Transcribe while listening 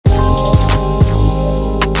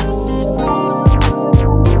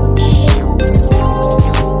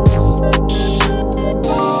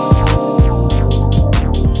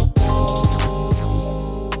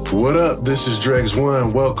up? This is Dregs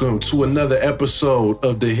One. Welcome to another episode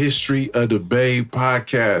of the History of the Bay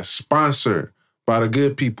podcast, sponsored by the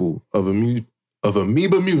good people of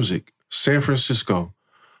Amoeba Music, San Francisco.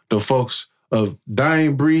 The folks of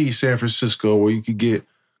Dying Breed, San Francisco, where you can get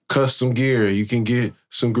custom gear, you can get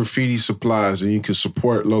some graffiti supplies, and you can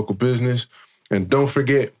support local business. And don't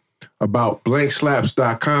forget about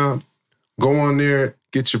blankslaps.com. Go on there,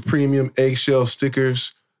 get your premium eggshell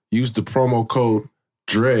stickers. Use the promo code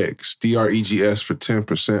DREGS, D-R-E-G-S, for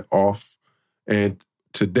 10% off. And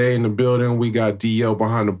today in the building, we got DL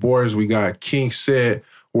behind the boards. We got King Said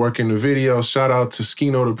working the video. Shout out to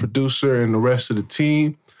Skino, the producer, and the rest of the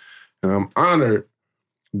team. And I'm honored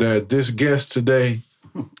that this guest today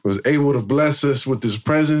was able to bless us with his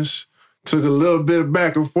presence. Took a little bit of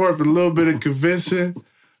back and forth, a little bit of convincing.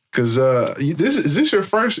 Because is this your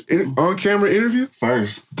first on-camera interview?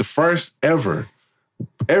 First. The first ever.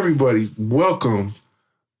 Everybody, welcome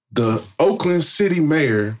the Oakland City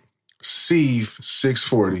Mayor, Ceav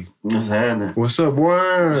 640. What's happening? What's up,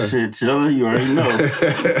 boy? Shit, chillin', you already know.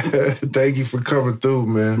 Thank you for coming through,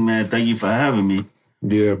 man. Man, thank you for having me.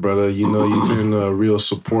 Yeah, brother. You know, you've been real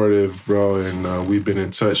supportive, bro, and we've been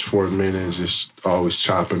in touch for a minute, just always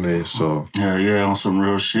chopping it, so. Yeah, on some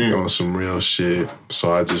real shit. On some real shit.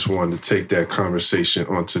 So I just wanted to take that conversation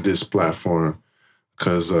onto this platform,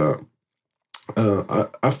 because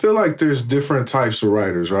I feel like there's different types of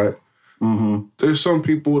writers, right? Mm-hmm. There's some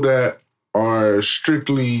people that are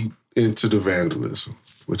strictly into the vandalism,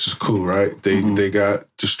 which is cool, right? They got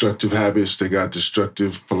destructive habits, they got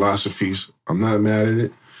destructive philosophies. I'm not mad at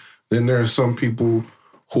it. Then there are some people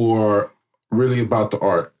who are really about the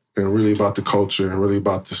art and really about the culture and really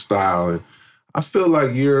about the style. And I feel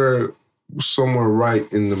like you're somewhere right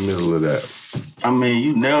in the middle of that. I mean,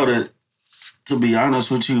 you nailed it. To be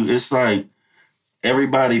honest with you, it's like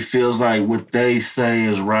everybody feels like what they say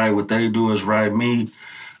is right, what they do is right. Me,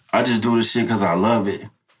 I just do this shit because I love it.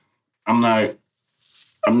 I'm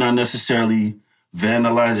not necessarily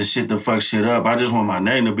vandalizing shit to fuck shit up. I just want my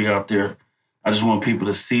name to be out there. I just want people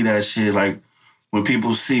to see that shit. Like, when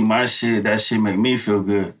people see my shit, that shit make me feel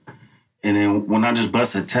good. And then when I just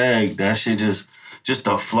bust a tag, that shit just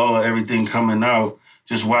the flow of everything coming out,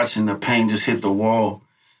 just watching the paint just hit the wall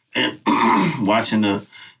and watching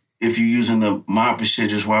if you're using the mop and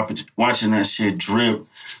shit, just watching that shit drip,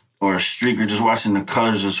 or a streaker, just watching the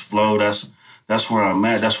colors just flow. That's where I'm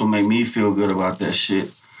at. That's what make me feel good about that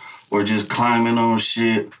shit. Or just climbing on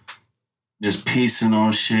shit, just piecing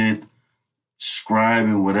on shit,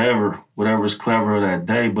 scribing, whatever's clever that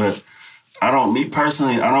day. But me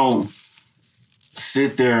personally, I don't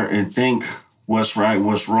sit there and think what's right,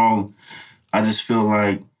 what's wrong. I just feel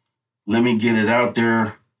like, let me get it out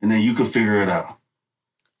there, and then you can figure it out.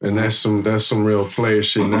 And that's some real player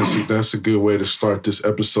shit. And that's a good way to start this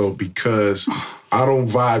episode, because I don't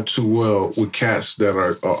vibe too well with cats that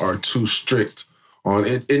are too strict on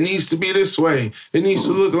it. It needs to be this way. It needs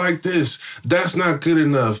to look like this. That's not good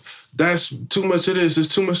enough. That's too much of this.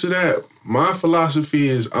 It's too much of that. My philosophy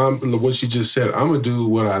is, what you just said, I'm going to do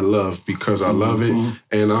what I love because I love it,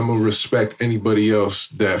 and I'm going to respect anybody else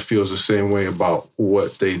that feels the same way about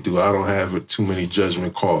what they do. I don't have too many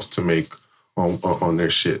judgment calls to make on their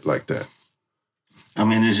shit like that. I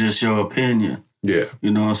mean, it's just your opinion. Yeah.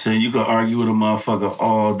 You know what I'm saying? You can argue with a motherfucker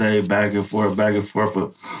all day, back and forth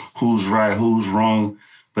of who's right, who's wrong.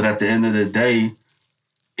 But at the end of the day,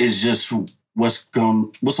 it's just what's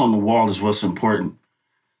on the wall is what's important.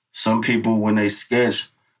 Some people, when they sketch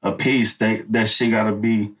a piece, that shit gotta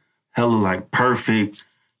be hella like perfect,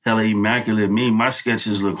 hella immaculate. My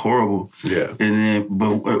sketches look horrible. Yeah.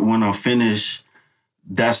 But when I'm finished,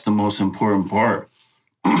 that's the most important part.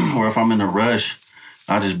 Or if I'm in a rush,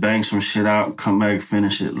 I just bang some shit out, come back,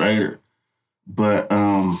 finish it later. But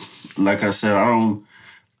like I said,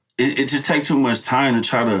 it just takes too much time to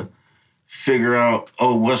try to figure out,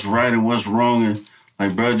 what's right and what's wrong. And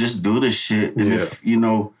like, bro, just do this shit. And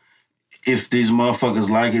if these motherfuckers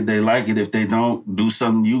like it, they like it. If they don't, do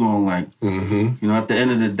something you gonna like. Mm-hmm. At the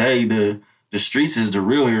end of the day, the streets is the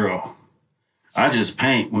real hero. I just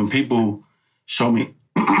paint. When people show me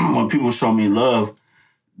love,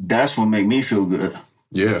 that's what make me feel good.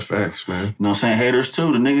 Yeah, facts, man. You know what I'm saying? Haters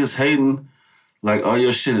too. The niggas hating, like, oh,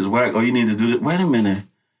 your shit is whack. Oh, you need to do that. Wait a minute.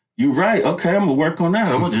 You right. Okay, I'm gonna work on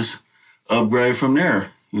that. I'm gonna just upgrade from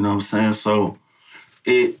there. You know what I'm saying? So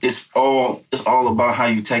it's all about how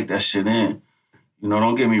you take that shit in.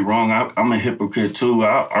 Don't get me wrong. I'm a hypocrite too.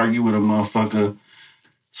 I argue with a motherfucker.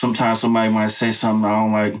 Sometimes somebody might say something I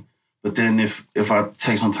don't like, but then if I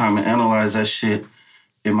take some time and analyze that shit,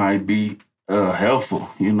 it might be helpful.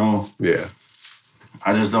 Yeah.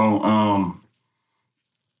 I just don't.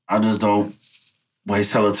 I just don't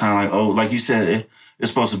waste hella time. Like, oh, like you said, it's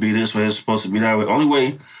supposed to be this way. It's supposed to be that way. Only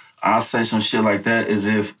way I'll say some shit like that is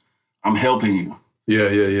if I'm helping you.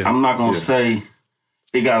 Yeah. I'm not going to say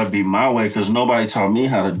it got to be my way because nobody taught me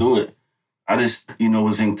how to do it. I just,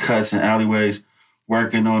 was in cuts and alleyways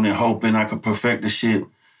working on it, hoping I could perfect the shit.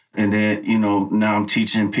 And then, now I'm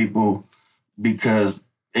teaching people because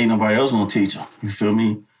ain't nobody else going to teach them. You feel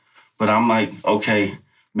me? But I'm like, okay,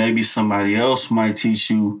 maybe somebody else might teach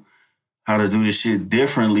you how to do this shit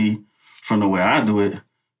differently from the way I do it.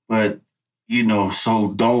 But,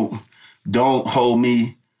 so don't hold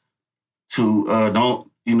me to,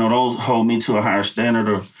 don't hold me to a higher standard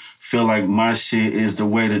or feel like my shit is the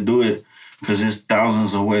way to do it because there's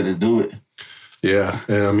thousands of ways to do it. Yeah,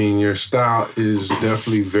 and I mean, your style is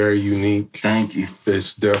definitely very unique. Thank you.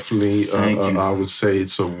 It's definitely, I would say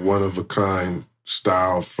it's a one-of-a-kind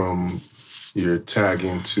style from your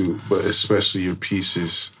tagging but especially your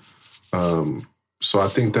pieces. So I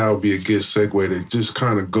think that would be a good segue to just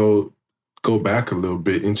kind of go back a little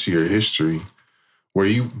bit into your history. Were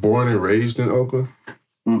you born and raised in Oakland?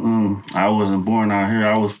 I wasn't born out here.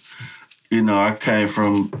 I was, I came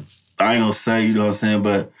from, I ain't gonna say, you know what I'm saying,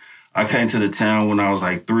 but I came to the town when I was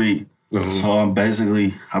like 3. Mm-hmm. So I've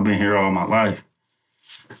been here all my life.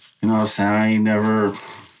 You know what I'm saying? I ain't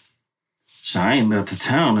left the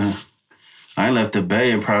town. I ain't left the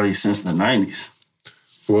Bay probably since the 90s.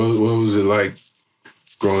 What was it like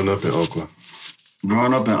growing up in Oakland?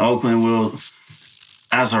 Growing up in Oakland, well,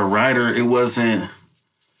 as a writer, you wasn't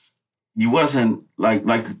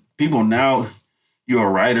like people now, you're a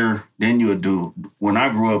writer, then you're a dude. When I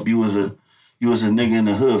grew up, you was a nigga in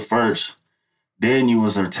the hood first, then you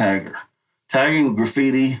was a tagger. Tagging,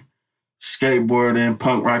 graffiti, skateboarding,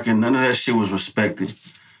 punk rocking, none of that shit was respected.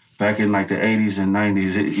 Back in like the 80s and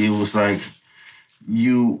 90s, it was like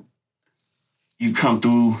you come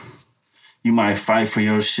through, you might fight for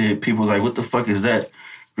your shit. People was like, what the fuck is that?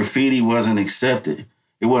 Graffiti wasn't accepted.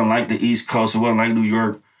 It wasn't like the East Coast. It wasn't like New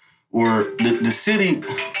York. Or the city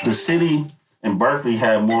in Berkeley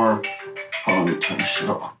had more, hold on, let me turn this shit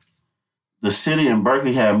off. The city in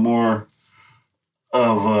Berkeley had more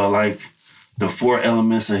of like the 4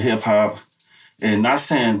 elements of hip hop. And not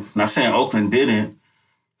saying Oakland didn't,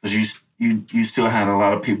 because you still had a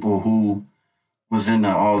lot of people who was into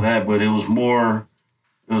all that, but it was more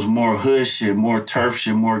hood shit, more turf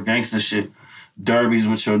shit, more gangster shit. Derbies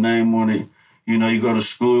with your name on it. You go to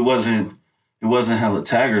school. It wasn't hella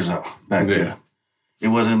taggers out back then. It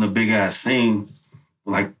wasn't a big ass scene.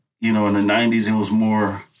 Like, in the 90s, it was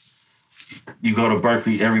more, you go to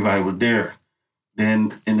Berkeley, everybody was there.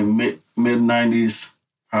 Then in the mid 90s,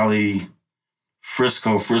 probably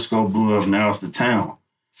Frisco blew up. Now it's the town.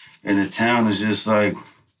 And the town is just like,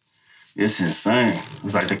 it's insane.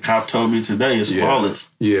 It's like the cop told me today, it's flawless.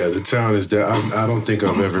 Yeah, the town is there. I don't think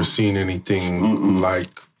I've ever seen anything like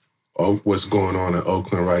what's going on in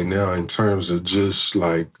Oakland right now in terms of just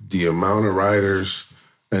like the amount of writers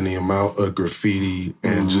and the amount of graffiti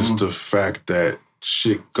and just the fact that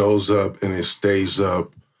shit goes up and it stays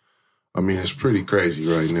up. I mean, it's pretty crazy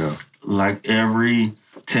right now. Like every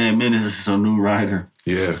 10 minutes is a new writer.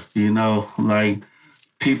 Yeah. Like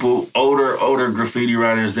people, older graffiti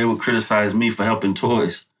writers, they would criticize me for helping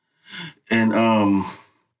toys. And I'm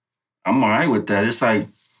all right with that. It's like,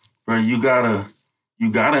 bro, you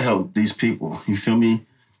gotta help these people. You feel me?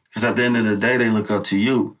 Because at the end of the day, they look up to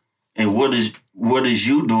you. And what is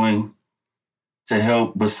you doing to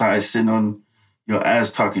help besides sitting on your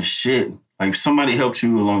ass talking shit? Like somebody helped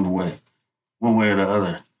you along the way, one way or the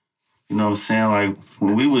other. You know what I'm saying? Like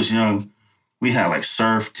when we was young, we had like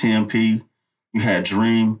Surf, TMP, you had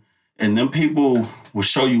Dream, and them people will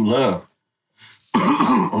show you love.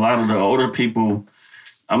 A lot of the older people,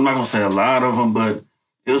 I'm not gonna say a lot of them, but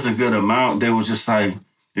it was a good amount. They were just like,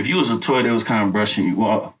 if you was a toy, they was kind of brushing you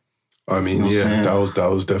off. I mean, that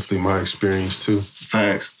was definitely my experience too.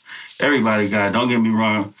 Facts. Everybody got it. Don't get me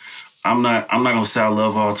wrong. I'm not gonna say I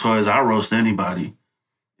love all toys. I roast anybody.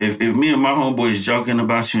 If me and my homeboys joking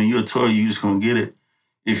about you and you're a toy, you just gonna get it.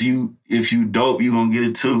 If you dope, you gonna get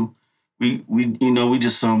it too. We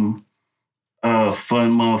just some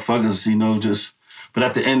fun motherfuckers, just. But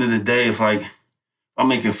at the end of the day, if I'm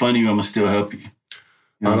making fun of you, I'm gonna still help you.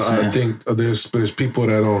 You know I think there's people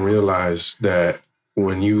that don't realize that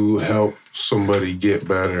when you help somebody get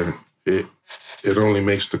better, it only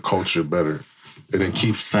makes the culture better, and it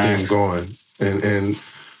keeps things going. And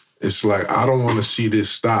it's like, I don't want to see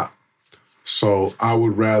this stop. So I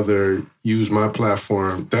would rather use my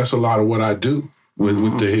platform. That's a lot of what I do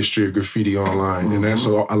with the history of graffiti online. And that's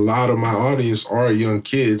a lot of my audience are young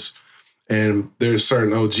kids. And there's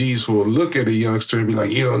certain OGs who will look at a youngster and be like,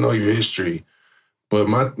 you don't know your history. But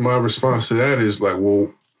my response to that is like,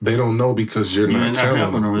 well, they don't know because you're not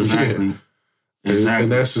telling them. Exactly. Yeah. Exactly.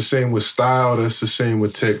 And that's the same with style. That's the same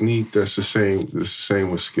with technique. That's the same with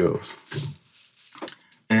skills.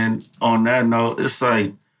 And on that note, it's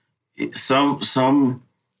like some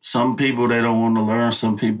people, they don't want to learn.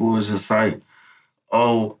 Some people is just like,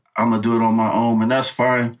 oh, I'm gonna do it on my own, and that's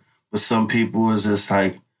fine. But some people is just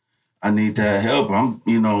like, I need that help. I'm,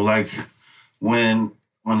 like when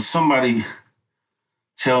somebody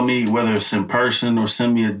tell me, whether it's in person or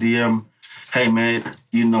send me a DM, hey man,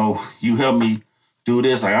 you help me do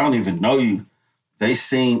this. Like, I don't even know you. I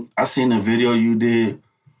seen the video you did,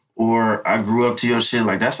 or I grew up to your shit.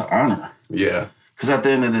 Like, that's an honor. Yeah. Because at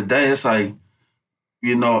the end of the day, it's like,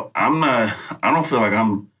 I don't feel like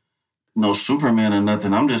I'm no Superman or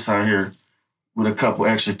nothing. I'm just out here with a couple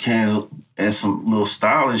extra cans and some little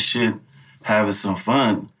style and shit, having some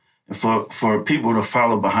fun. And for people to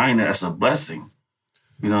follow behind that, that's a blessing.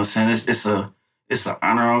 You know what I'm saying? It's an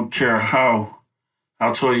honor. I don't care how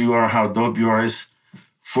tall you are, how dope you are. It's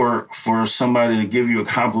for somebody to give you a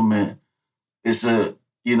compliment. It's like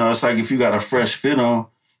if you got a fresh fit on,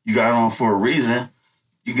 you got it on for a reason.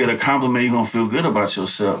 You get a compliment, you're gonna feel good about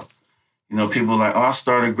yourself. People are like, oh, I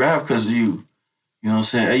started Graph because of you. You know what I'm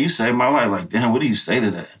saying? Hey, you saved my life. Like, damn, what do you say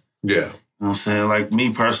to that? Yeah. You know what I'm saying? Like,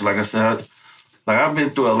 me personally, like I said, I've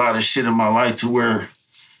been through a lot of shit in my life to where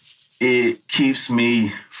it keeps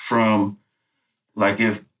me from, like,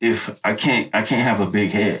 if I can't have a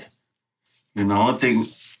big head. One thing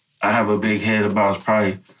I have a big head about is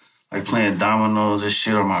probably like playing dominoes and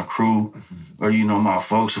shit, or my crew, or my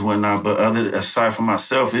folks and whatnot. But aside from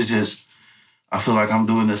myself, it's just, I feel like I'm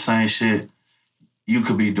doing the same shit you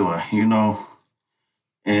could be doing,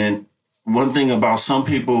 And one thing about some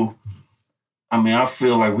people, I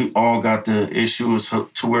feel like we all got the issues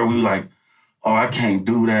to where we like, oh, I can't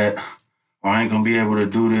do that, or I ain't gonna be able to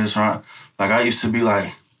do this. Or like, I used to be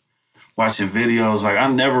like watching videos. Like, I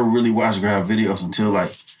never really watched Graph videos until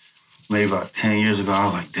like maybe about 10 years ago. I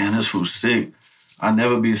was like, damn, this fool's sick. I'll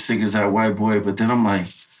never be as sick as that white boy. But then I'm like,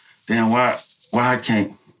 damn, why I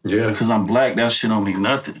can't? Yeah. Because I'm black, that shit don't mean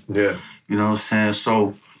nothing. Yeah. You know what I'm saying?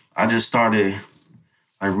 So I just started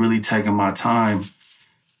like really taking my time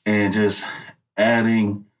and just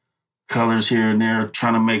adding colors here and there,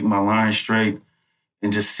 trying to make my line straight,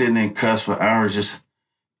 and just sitting in cuts for hours, just,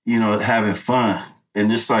 having fun.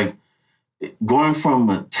 And it's like going from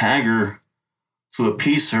a tagger to a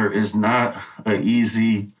piecer is not an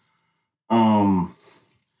easy,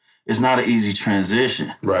 it's not an easy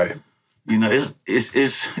transition. Right.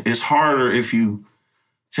 It's harder if you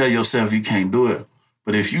tell yourself you can't do it.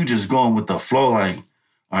 But if you just going with the flow, like,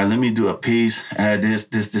 all right, let me do a piece, add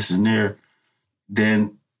this, and there,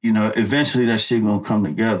 then, eventually that shit gonna come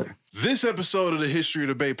together. This episode of the History of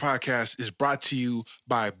the Bay podcast is brought to you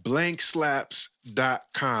by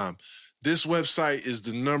blankslaps.com. This website is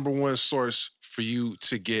the #1 source for you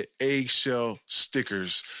to get eggshell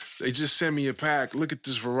stickers. They just sent me a pack. Look at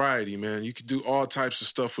this variety, man. You can do all types of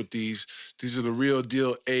stuff with these. These are the real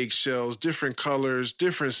deal eggshells, different colors,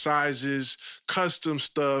 different sizes, custom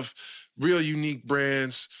stuff, real unique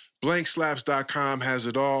brands. Blankslaps.com has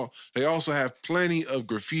it all. They also have plenty of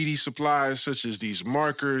graffiti supplies, such as these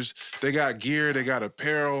markers. They got gear, they got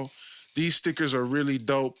apparel. These stickers are really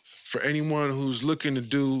dope for anyone who's looking to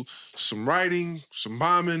do some writing, some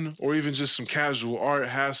bombing, or even just some casual art,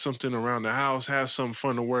 have something around the house, have something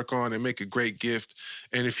fun to work on, and make a great gift.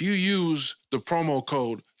 And if you use the promo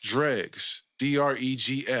code DREGS,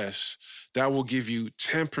 DREGS, that will give you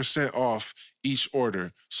 10% off each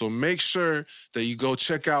order. So make sure that you go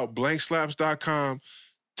check out blankslaps.com,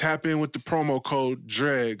 tap in with the promo code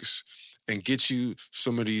DREGS, and get you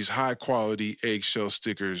some of these high-quality eggshell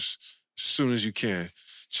stickers as soon as you can.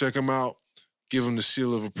 Check them out, give them the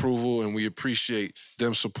seal of approval, and we appreciate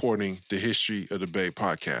them supporting the History of the Bay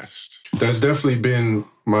podcast. That's definitely been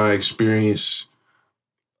my experience.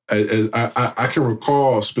 I can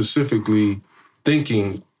recall specifically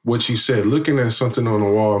thinking what you said, looking at something on the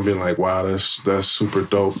wall and being like, wow, that's super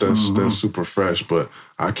dope, that's super fresh, but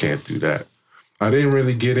I can't do that. I didn't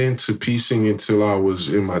really get into piecing until I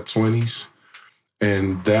was in my 20s.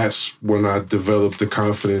 And that's when I developed the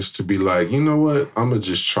confidence to be like, you know what, I'm going to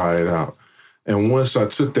just try it out. And once I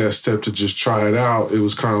took that step to just try it out, it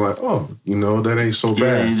was kind of like, oh, that ain't so bad.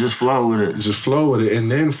 Yeah, you just flow with it. Just flow with it.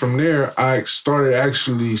 And then from there, I started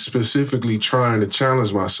actually specifically trying to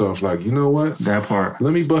challenge myself. Like, you know what? That part.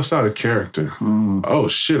 Let me bust out a character. Oh,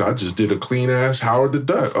 shit, I just did a clean-ass Howard the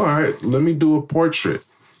Duck. All right, let me do a portrait.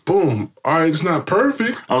 boom. All right, it's not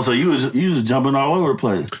perfect. Oh, so you was jumping all over the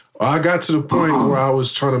place. I got to the point where I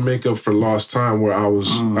was trying to make up for lost time, where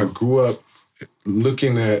I grew up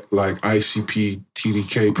looking at like ICP,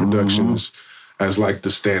 TDK productions as like the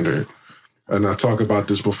standard. And I talk about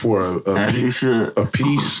this before, a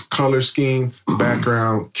piece, color scheme,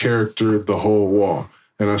 background, character, the whole wall.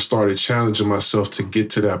 And I started challenging myself to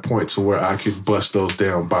get to that point to where I could bust those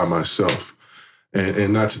down by myself.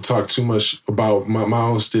 And not to talk too much about my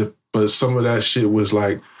own stuff, but some of that shit was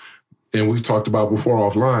like, and we've talked about before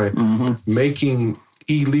offline, making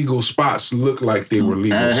illegal spots look like they were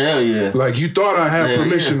legal. Hell yeah. Like you thought I had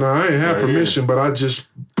permission. Yeah. Now I ain't had permission, but I just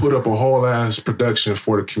put up a whole ass production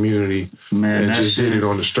for the community and just did it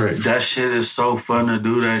on the strength. That shit is so fun to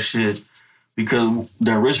do that shit. Because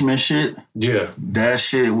that Richmond shit, that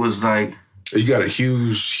shit was like... You got a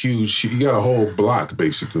huge, you got a whole block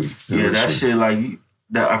basically. Yeah, Richmond. That shit like,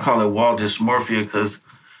 I call it wall dysmorphia because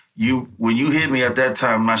when you hit me at that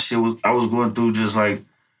time, my shit was, I was going through just like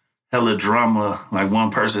hella drama. Like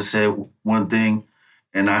one person said one thing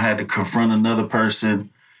and I had to confront another person,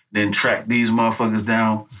 then track these motherfuckers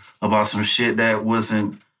down about some shit that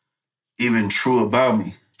wasn't even true about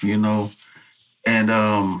me, you know? And,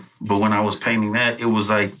 but when I was painting that, it was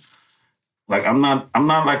like I'm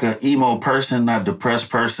not like an emo person, not depressed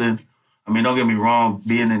person. I mean, don't get me wrong,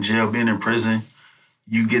 being in jail, being in prison,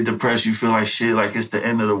 you get depressed, you feel like shit, like it's the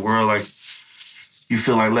end of the world, like you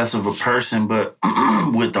feel like less of a person, but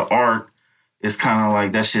with the art, it's kind of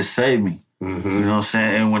like that shit saved me. Mm-hmm. You know what I'm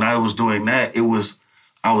saying? And when I was doing that,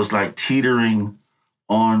 I was like teetering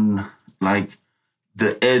on like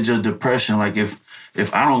the edge of depression. Like if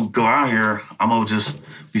I don't go out here, I'm gonna just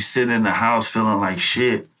be sitting in the house feeling like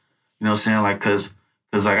shit. You know what I'm saying? Like, cause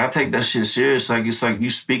like I take that shit serious. Like it's like you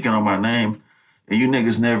speaking on my name and you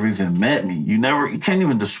niggas never even met me. You can't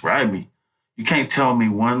even describe me. You can't tell me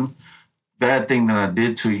one bad thing that I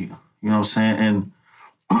did to you. You know what I'm saying? And,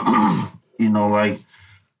 you know, like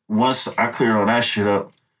once I cleared all that shit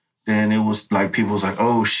up, then it was like people was like,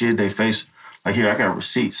 oh shit, they face, like here, I got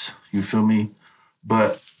receipts. You feel me?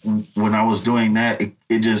 But when I was doing that,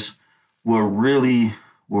 it just, what really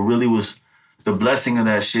was the blessing of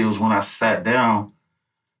that shit was when I sat down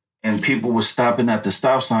and people were stopping at the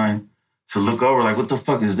stop sign to look over like, what the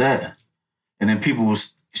fuck is that? And then people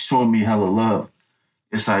was showing me hella love.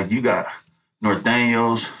 It's like, you got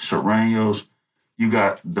Norteños, Serranos, you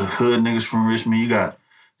got the hood niggas from Richmond, you got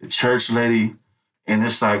the church lady, and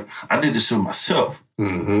it's like, I did this with myself.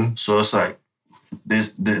 Mm-hmm. So it's like,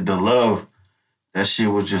 the love, that shit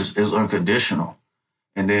was just, it's unconditional.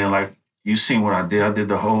 And then like, you seen what I did. I did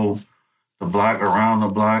the block around the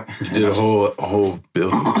block. You did a whole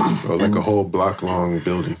building, or like a whole block long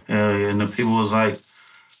building. Yeah, and the people was like,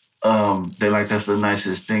 they like, that's the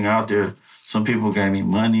nicest thing out there. Some people gave me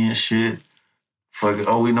money and shit. Fuck it.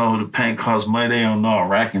 Oh, we know the paint costs money. They don't know I'm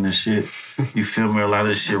racking and shit. You feel me? A lot of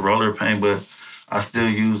this shit roller paint, but I still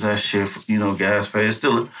use that shit for, you know, gas fade.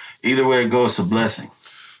 Still, either way it goes, it's a blessing.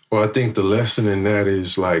 Well, I think the lesson in that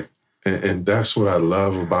is like, and that's what I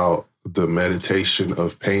love about the meditation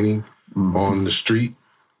of painting on the street,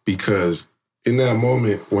 because in that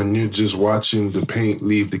moment when you're just watching the paint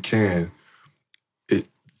leave the can,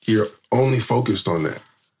 you're only focused on that.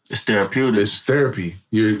 It's therapeutic. It's therapy.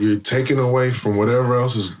 You're taking away from whatever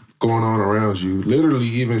else is going on around you. Literally,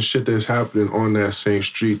 even shit that's happening on that same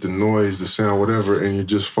street, the noise, the sound, whatever, and you're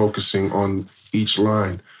just focusing on each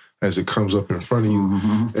line as it comes up in front of you.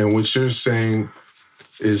 Mm-hmm. And what you're saying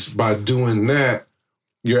is by doing that,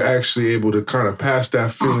 you're actually able to kind of pass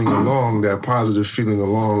that feeling along, that positive feeling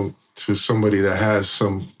along to somebody that has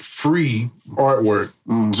some free artwork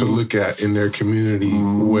to look at in their community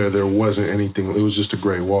where there wasn't anything. It was just a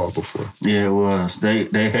gray wall before. Yeah, it was. They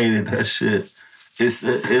hated that shit. It's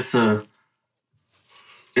a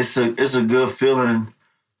good feeling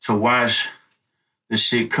to watch the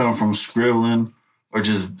shit come from scribbling or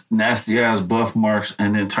just nasty ass buff marks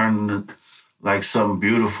and then turn into like something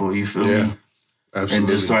beautiful. You feel me? Absolutely. And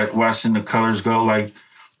just start watching the colors go. Like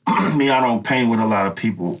me, I don't paint with a lot of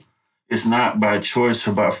people. It's not by choice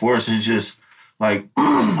or by force. It's just like,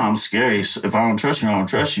 I'm scary. If I don't trust you, I don't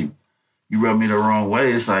trust you. You rub me the wrong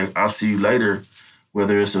way, it's like, I'll see you later.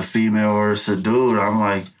 Whether it's a female or it's a dude, I'm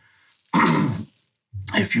like,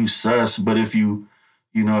 if you sus, but if you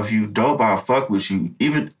dope, I'll fuck with you.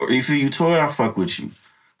 Even if you toy, I'll fuck with you.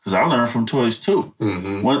 Because I learned from toys too.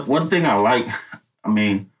 Mm-hmm. One thing I like,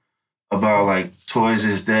 about like toys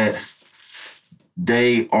is that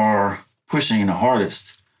they are pushing the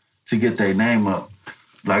hardest to get their name up.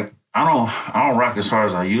 Like I don't rock as hard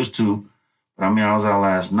as I used to, but I was out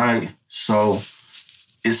last night, so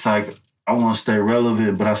it's like I want to stay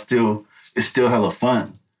relevant, but it's still hella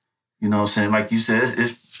fun. You know what I'm saying? Like you said,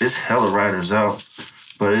 it's hella writers out,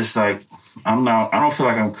 but it's like I don't feel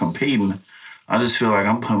like I'm competing. I just feel like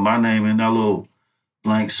I'm putting my name in that little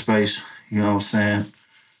blank space. You know what I'm saying?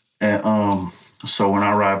 And so when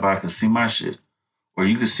I ride by, I can see my shit, or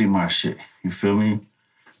you can see my shit. You feel me?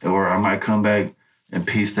 Or I might come back and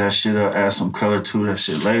piece that shit up, add some color to that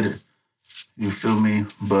shit later. You feel me?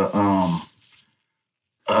 But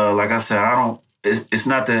like I said, I don't. It's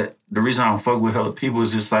not that the reason I don't fuck with hella people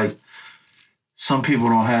is just like some people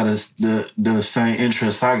don't have the same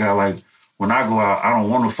interests I got. Like when I go out, I don't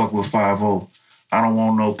want to fuck with 5-0. I don't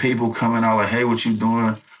want no people coming out like, hey, what you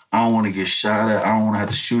doing? I don't want to get shot at. I don't want to have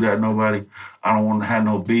to shoot at nobody. I don't want to have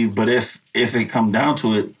no beef. But if it come down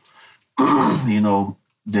to it, you know,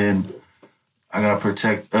 then I gotta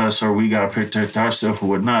protect us or we gotta protect ourselves or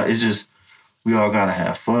whatnot. It's just we all gotta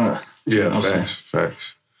have fun. Yeah, you know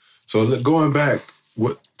facts. So going back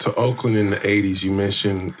to Oakland in the 80s, you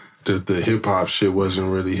mentioned the hip hop shit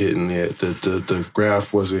wasn't really hitting yet. The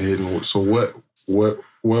graph wasn't hitting. So what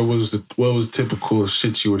was the typical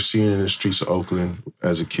shit you were seeing in the streets of Oakland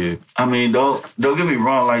as a kid? I mean, don't get me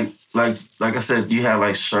wrong. Like I said, you had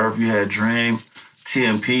like Surf, you had Dream,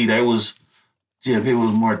 TMP. TMP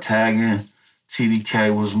was more tagging.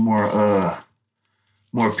 TDK was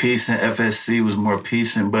more piecing. FSC was more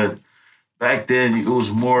piecing. But back then, it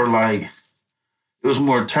was more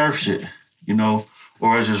turf shit, you know,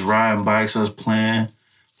 or us just riding bikes, us playing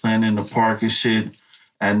in the park and shit.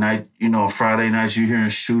 At night, you know, Friday nights, you hearing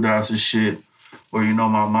shootouts and shit. Or, you know,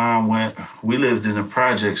 my mom we lived in the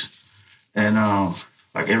projects, and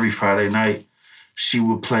like every Friday night, she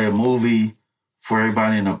would play a movie for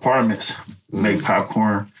everybody in the apartments, make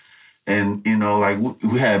popcorn. And, you know, like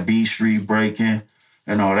we had B Street breaking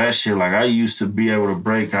and all that shit. Like I used to be able to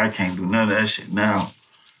break. I can't do none of that shit now.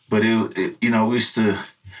 But it you know,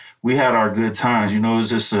 we had our good times. You know, it's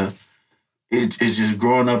just it's just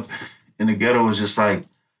growing up in the ghetto was just like,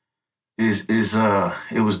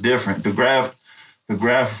 it was different. The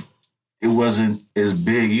graph, it wasn't as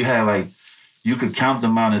big. You had like, you could count the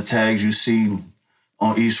amount of tags you seen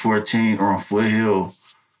on East 14 or on Foothill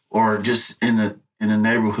or just in the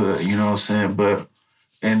neighborhood, you know what I'm saying?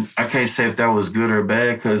 And I can't say if that was good or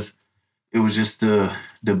bad because it was just the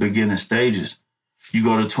beginning stages. You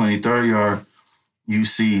go to 23rd Yard, you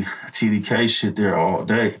see TDK shit there all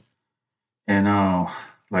day. And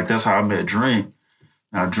like that's how I met Dream.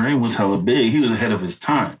 Now Dream was hella big. He was ahead of his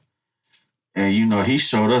time. And you know, he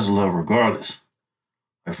showed us love regardless.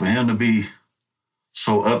 Like for him to be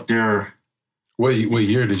so up there. What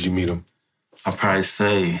year did you meet him? I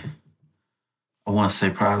want to say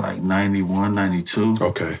probably like 91, 92.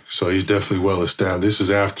 Okay, so he's definitely well established. This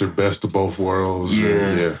is after Best of Both Worlds.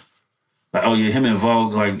 Yeah. Like, oh yeah, him and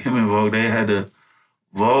Vogue, they had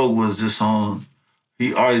Vogue was just on,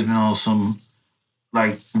 he always been on some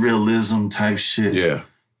like realism type shit. Yeah. You know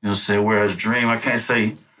what I'm saying? Whereas Dream, I can't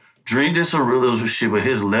say, Dream did some realism shit, but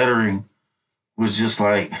his lettering was just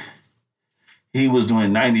like, he was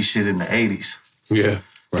doing 90s shit in the 80s. Yeah.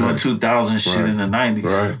 Right. Doing 2000 shit in the 90s.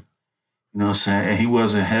 Right. You know what I'm saying? And he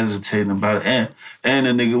wasn't hesitating about it. And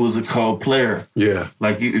the nigga was a cold player. Yeah.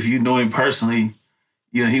 Like if you know him personally,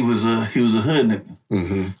 you know, he was a hood nigga.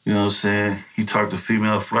 Mm-hmm. You know what I'm saying? He talked to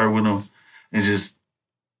female, flirt with him, and just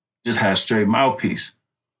had a straight mouthpiece.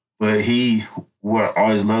 But what I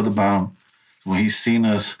always loved about him, when he seen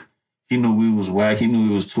us, he knew we was whack, he knew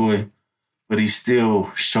we was toy, but he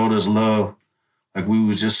still showed us love like we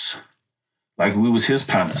was his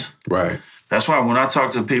partners. Right. That's why when I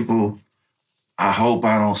talk to people, I hope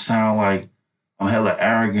I don't sound like I'm hella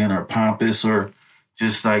arrogant or pompous or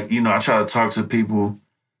just like, you know, I try to talk to people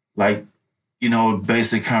like, you know,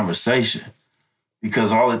 basic conversation.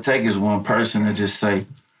 Because all it takes is one person to just say,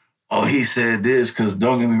 oh, he said this, because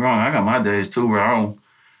don't get me wrong, I got my days too where I don't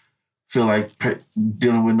feel like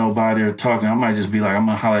dealing with nobody or talking. I might just be like, I'm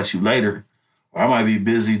going to holler at you later. Or I might be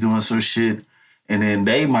busy doing some shit, and then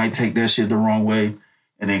they might take that shit the wrong way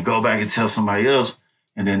and then go back and tell somebody else.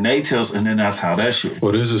 And then and then that's how that shit.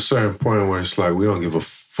 Well, there's a certain point where it's like, we don't give a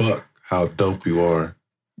fuck how dope you are.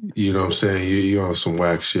 You know what I'm saying? You're on some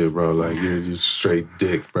whack shit, bro. Like, you're straight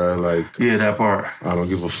dick, bro. Like, yeah, that part. I don't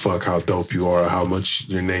give a fuck how dope you are, how much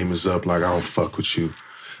your name is up. Like, I don't fuck with you.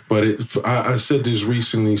 But I said this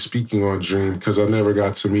recently speaking on Dream because I never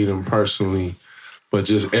got to meet him personally. But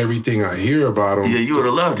just everything I hear about him. Yeah, you would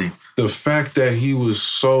have loved him. The fact that he was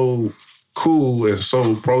so cool and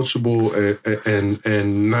so approachable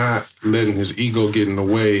and not letting his ego get in the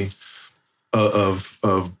way of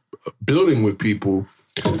building with people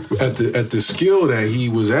at the skill that he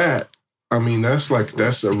was at, I mean, that's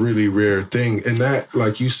a really rare thing. And that,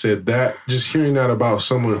 like you said, that just hearing that about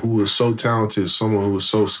someone who was so talented, someone who was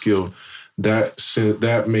so skilled,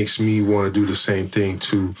 that makes me want to do the same thing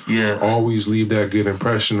to always leave that good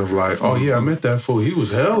impression of like, oh yeah, I met that fool. He was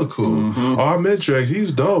hella cool. Oh, I met Drex. He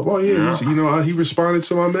was dope. Oh yeah, he responded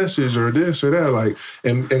to my message or this or that. Like,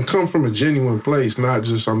 and come from a genuine place, not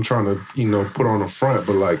just I'm trying to, put on a front,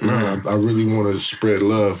 but like, nah, I really want to spread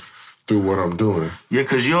love through what I'm doing. Yeah,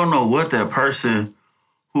 because you don't know what that person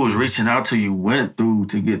who was reaching out to you went through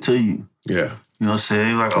to get to you. Yeah. You know what I'm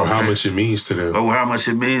saying? Like, or how much it means to them. Or how much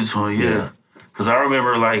it means to them, yeah. Because I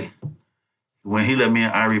remember, like, when he let me in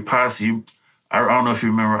Irie Posse, I don't know if you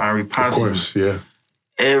remember Irie Posse. Of course, yeah.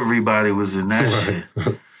 Everybody was in that shit.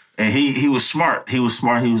 And he was smart. He was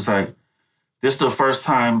smart. He was like, this is the first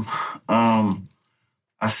time I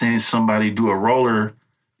seen somebody do a roller.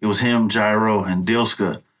 It was him, Gyro, and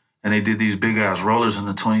Dilska. And they did these big-ass rollers in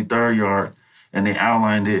the 23rd yard, and they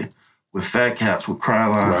outlined it with fat caps, with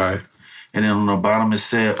Krylon. Right. And then on the bottom it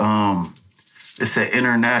said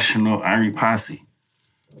International Irie Posse.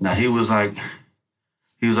 Now he was like,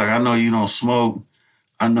 I know you don't smoke,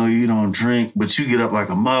 I know you don't drink, but you get up like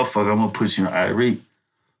a motherfucker, I'm gonna put you in Irie.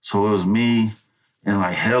 So it was me and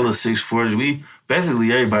like hella 640s.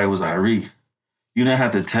 Basically everybody was Irie. You didn't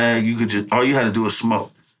have to tag, all you had to do was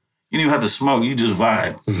smoke. You didn't even have to smoke, you just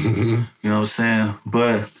vibe. You know what I'm saying?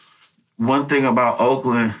 But one thing about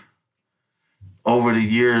Oakland, over the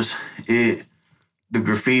years, the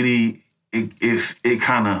graffiti, it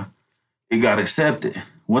got accepted.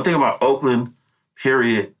 One thing about Oakland,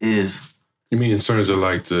 period, is... You mean in terms of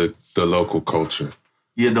like the local culture?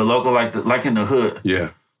 Yeah, the local, like in the hood.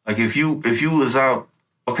 Yeah. Like if you was out,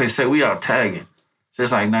 okay, say we out tagging. Say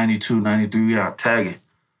it's like 92, 93, we out tagging.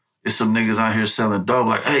 There's some niggas out here selling dope,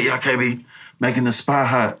 like, hey, y'all can't be making the spot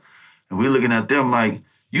hot. And we looking at them like,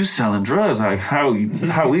 you selling drugs, like how we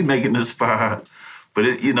making this spot hot? But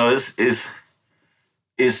it's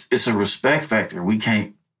a respect factor. We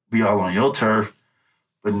can't be all on your turf.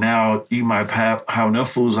 But now you might have them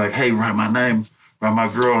fools like, hey, write my name, write my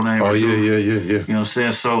girl name. Oh, yeah. You know what I'm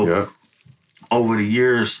saying? So over the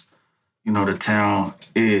years, the town,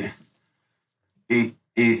 it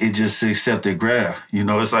just accepted graph.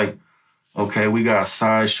 It's like, okay, we got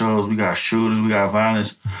side shows, we got shooters, we got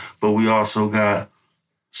violence, but we also got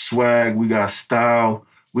swag, we got style,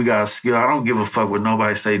 we got skill. I don't give a fuck what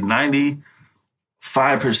nobody say.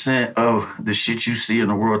 95% of the shit you see in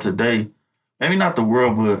the world today, maybe not the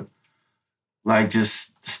world, but like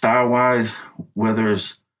just style-wise, whether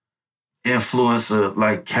it's influence of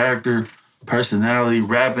like character, personality,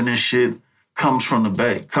 rapping and shit, comes from the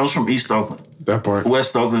Bay, comes from East Oakland. That part.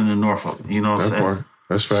 West Oakland and North Oakland, you know what I'm saying? That part.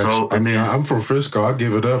 That's facts. So, I'm from Frisco. I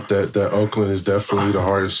give it up that Oakland is definitely the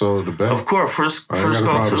heart and soul of the Bay. Of course, Frisco I ain't got a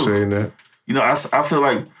problem too. saying that. I feel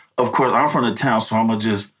like, of course, I'm from the town, so I'm gonna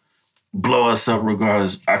just blow us up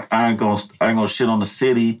regardless. I ain't gonna shit on the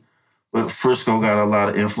city, but Frisco got a lot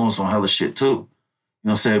of influence on hella shit too. You know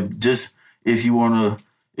what I'm saying? Just if you wanna.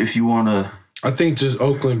 I think just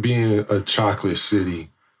Oakland being a chocolate city,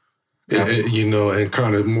 and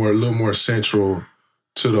kind of a little more central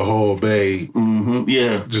to the whole Bay,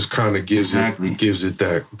 just kind of gives it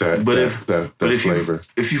that flavor.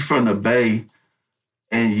 If you from the Bay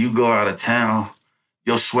and you go out of town,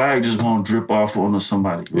 your swag just gonna drip off onto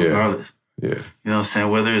somebody, regardless. Yeah. You know what I'm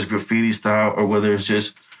saying? Whether it's graffiti style or whether it's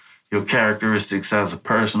just your characteristics as a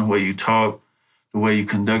person, the way you talk, the way you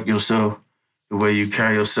conduct yourself, the way you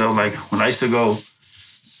carry yourself. Like when I used to go,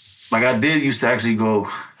 like I used to actually go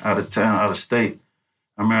out of town, out of state.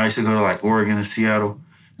 I remember I used to go to like Oregon and Seattle,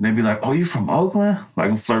 and they'd be like, "Oh, you from Oakland?"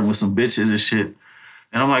 Like I'm flirting with some bitches and shit.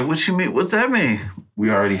 And I'm like, "What you mean? What that mean?"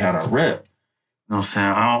 We already had our rep. You know what I'm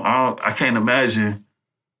saying? I can't imagine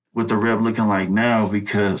what the rep looking like now,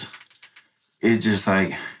 because it's just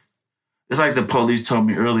like, it's like the police told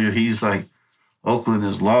me earlier. He's like, Oakland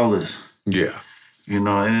is lawless. Yeah.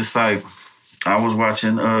 And it's like, I was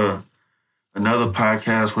watching another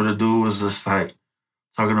podcast where the dude was just like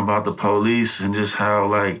talking about the police and just how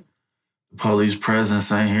like the police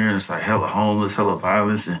presence ain't here, and it's like hella homeless, hella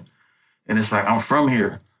violence, and it's like I'm from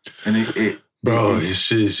here, and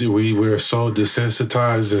we're so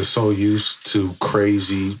desensitized and so used to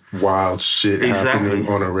crazy, wild shit happening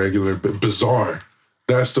on a regular, bizarre.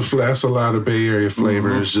 That's a lot of Bay Area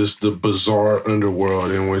flavor. It's just the bizarre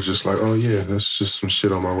underworld, and we're just like, oh yeah, that's just some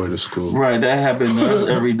shit on my way to school. Right, that happened to us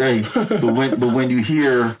every day. But when you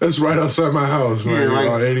hear, that's right outside my house. Yeah,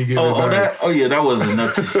 on any given night. That wasn't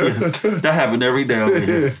nothing. That happened every day over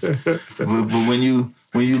here. But when you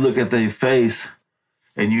look at their face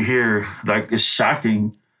and you hear, like, it's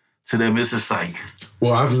shocking to them, it's just like...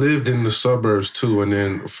 Well, I've lived in the suburbs too, and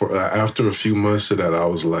then after a few months of that, I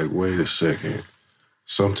was like, wait a second.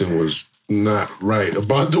 Something was not right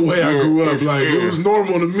about the way I grew up. Like, it was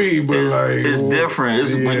normal to me, but it's different.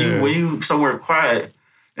 It's when you somewhere quiet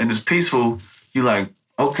and it's peaceful, you like,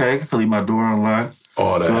 okay, I can leave my door unlocked.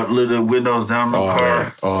 All that. Leave the windows down in the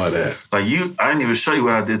car. All that. Like I didn't even show you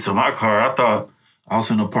what I did to my car. I thought I was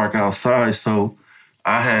in the park outside, so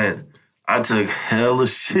I took hella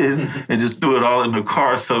shit and just threw it all in the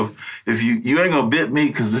car. So if you ain't gonna bit me,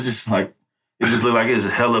 because it's just like, it just look like it's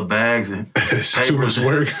hella bags and it's too much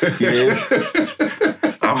work. Yeah.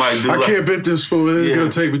 I can't bit this fool. It's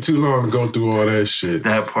gonna take me too long to go through all that shit.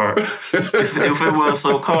 That part. if it wasn't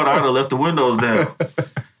so cold, I'd have left the windows down.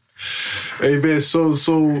 Hey man, so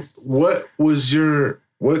what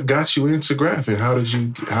got you into graphing? How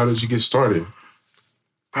did you get started?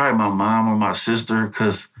 Probably my mom or my sister,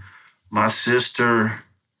 because my sister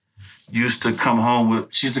used to come home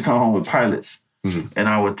with pilots. Mm-hmm. And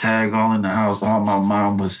I would tag all in the house. All my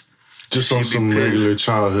mom was just on some regular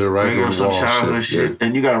childhood, right? Regular some childhood shit. Yeah.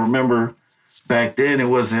 And you gotta remember, back then it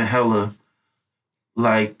wasn't hella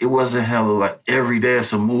like every day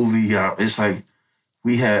it's a movie out. It's like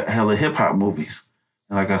we had hella hip hop movies.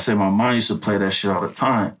 And like I said, my mom used to play that shit all the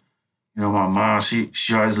time. You know, my mom, she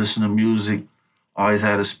always listened to music, always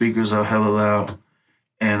had the speakers up hella loud.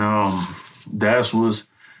 And that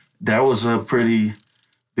was a pretty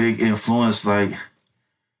big influence, like,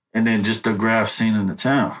 and then just the graph scene in the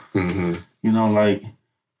town. Mm-hmm. You know, like,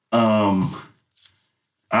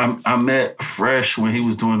 I met Fresh when he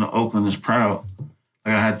was doing the Oakland is Proud.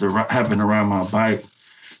 Like, I happened to ride my bike,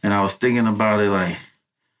 and I was thinking about it, like,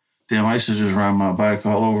 damn, I used to just ride my bike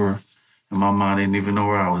all over, and my mom didn't even know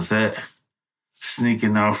where I was at,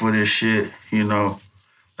 sneaking out for this shit, you know.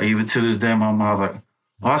 Like, even to this day, my mom's like,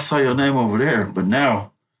 oh, I saw your name over there, but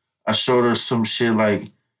now I showed her some shit like,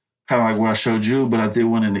 kind of like what I showed you, but I did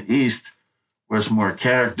one in the East where it's more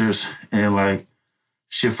characters and like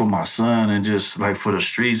shit for my son and just like for the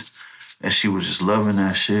streets. And she was just loving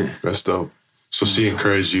that shit. That's dope. So she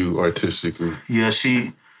encouraged you artistically. Yeah,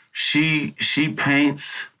 she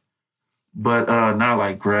paints, but not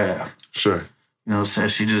like graph. Sure. You know what I'm saying?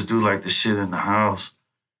 She just do like the shit in the house.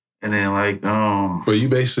 And then like... But you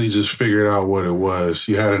basically just figured out what it was.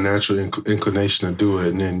 You had a natural inclination to do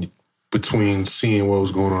it, and then between seeing what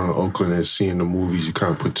was going on in Oakland and seeing the movies, you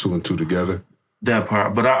kind of put two and two together? That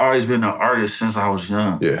part. But I always been an artist since I was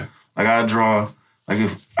young. Yeah. Like, I draw... Like,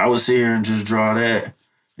 if I would sit here and just draw that,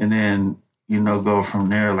 and then, you know, go from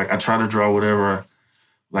there. Like, I try to draw whatever,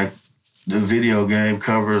 like, the video game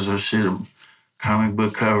covers or shit, comic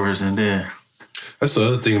book covers, and then... That's the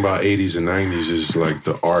other thing about 80s and 90s is, like,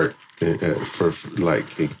 the art for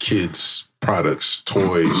like, in kids' products,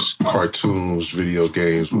 toys, cartoons, video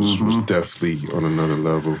games was definitely on another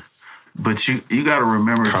level. But you got to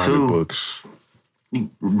remember, comic books.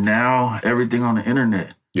 Now, everything on the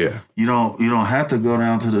internet. Yeah. You don't have to go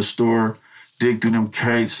down to the store, dig through them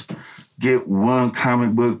crates, get one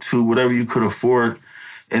comic book, two, whatever you could afford,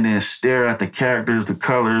 and then stare at the characters, the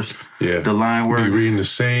colors, the line work. Be reading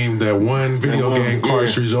that one video game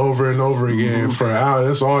cartridge over and over again for an hour.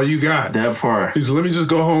 That's all you got. That part. So let me just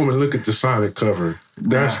go home and look at the Sonic cover.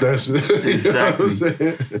 That's exactly.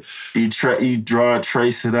 You know you draw,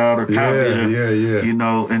 trace it out, or copy it. Yeah. You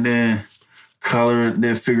know, and then color it,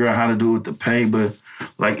 then figure out how to do it with the paint. But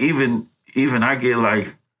like even I get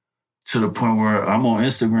like to the point where I'm on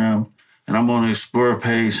Instagram and I'm on the Explore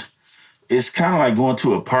page. It's kind of like going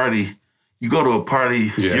to a party. You go to a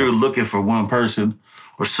party, you're looking for one person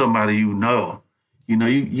or somebody you know. You know,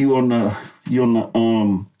 you on the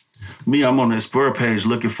me, I'm on the Explore page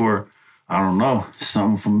looking for, I don't know,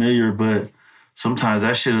 something familiar, but sometimes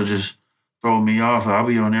that shit'll just throw me off. I'll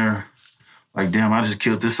be on there like, damn, I just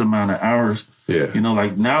killed this amount of hours. Yeah. You know,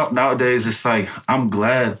 like nowadays it's like, I'm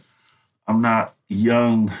glad I'm not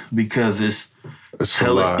young because it's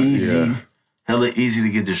hella easy. Yeah. Hella easy to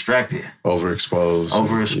get distracted.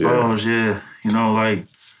 Overexposed. Yeah. You know, like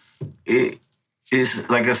it's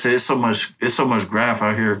like I said, it's so much graph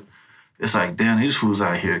out here. It's like, damn, these fools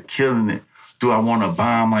out here killing it. Do I want to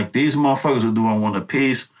bomb like these motherfuckers, or do I want a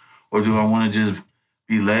piece, or do I want to just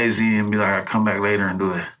be lazy and be like, I'll come back later and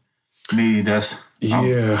do it? Me, that's...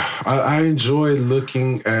 I enjoy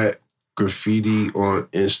looking at graffiti on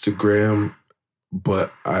Instagram,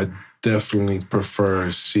 but I definitely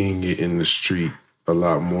prefer seeing it in the street a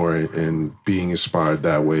lot more and being inspired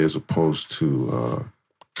that way as opposed to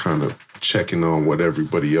kind of checking on what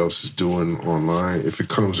everybody else is doing online. If it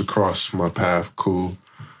comes across my path, cool.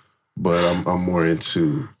 But I'm more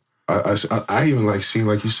into... I even like seeing,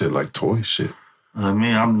 like you said, like toy shit.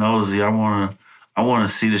 Me, I'm nosy. I wanna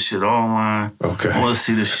see the shit online. Okay. I wanna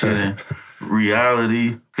see the shit in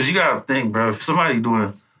reality. Cause you gotta think, bro, if somebody doing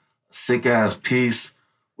a sick ass piece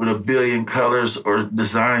with a billion colors or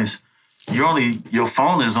designs, your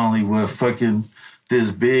phone is only what fucking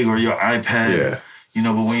this big, or your iPad. Yeah. You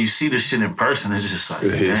know, but when you see the shit in person, it's just like,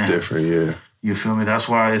 It hits damn. different, yeah. You feel me? That's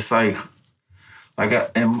why it's like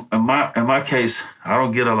in my case, I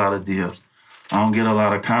don't get a lot of DMs. I don't get a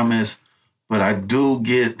lot of comments, but I do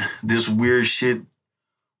get this weird shit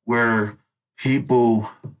where people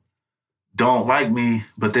don't like me,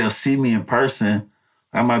 but they'll see me in person.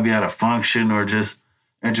 I might be at a function or just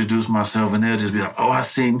introduce myself, and they'll just be like, "Oh, I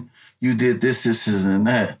seen you did this, and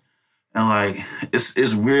that," and like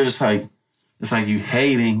it's weird. It's like you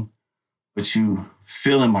hating, but you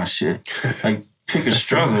feeling my shit. Like pick a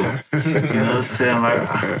struggle. You know what I'm saying?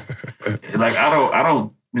 Like I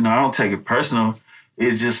don't I don't take it personal.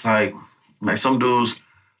 It's just like some dudes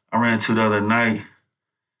I ran into the other night.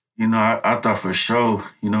 I thought for sure,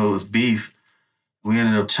 it was beef. We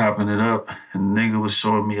ended up chopping it up, and the nigga was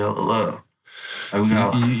showing me all the love.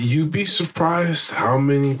 Like You'd be surprised how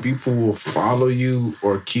many people will follow you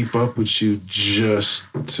or keep up with you just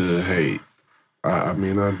to hate. I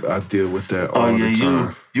mean, I deal with that all the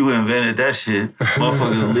time. You invented that shit.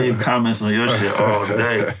 Motherfuckers leave comments on your shit all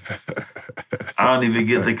day. I don't even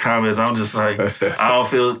get the comments. I'm just like,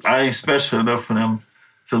 I ain't special enough for them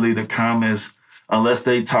to leave the comments unless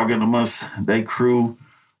they talking amongst they crew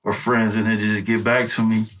or friends and then just get back to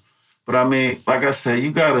me. But I mean, like I said,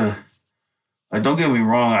 you gotta, don't get me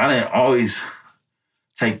wrong, I didn't always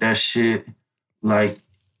take that shit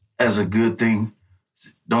as a good thing.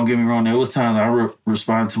 Don't get me wrong, there was times I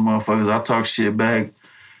responded to motherfuckers, I talk shit back,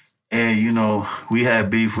 and we had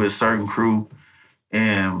beef with a certain crew,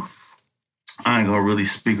 and I ain't gonna really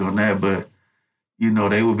speak on that, but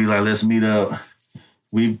they would be like, let's meet up.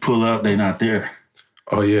 We pull up, they not there.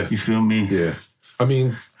 Oh yeah. You feel me? Yeah. I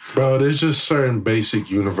mean, bro, there's just certain basic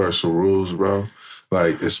universal rules, bro.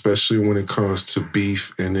 Like, especially when it comes to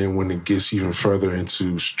beef, and then when it gets even further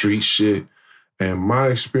into street shit. And my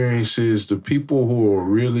experience is the people who are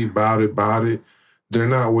really about it, they're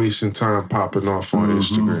not wasting time popping off on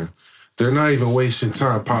Instagram. They're not even wasting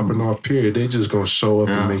time popping off, period. They just gonna show up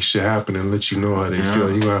and make shit happen and let you know how they feel.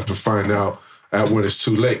 You're gonna have to find out when it's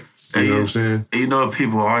too late. You know what I'm saying?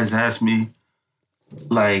 People always ask me,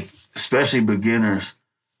 especially beginners,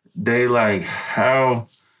 they how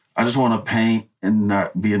I just want to paint and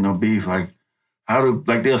not be in no beef.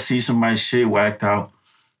 They'll see somebody's shit whacked out.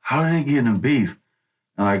 How do they get in beef?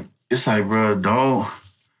 And it's like, bro, don't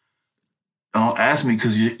ask me,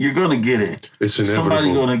 because you're gonna get it. It's inevitable.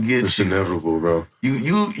 Somebody gonna get you. It's inevitable, bro.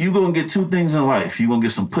 You gonna get two things in life. You gonna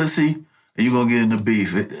get some pussy, and you gonna get into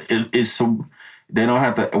beef. It's so they don't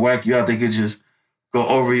have to whack you out. They could just go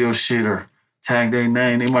over your shit or tag their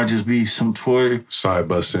name. They might just be some toy. Side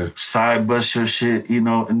bust your shit,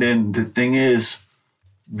 And then the thing is,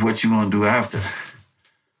 what you gonna do after?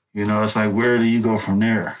 It's like, where do you go from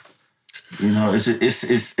there?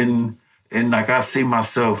 It's in I see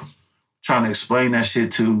myself trying to explain that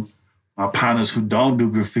shit to my partners who don't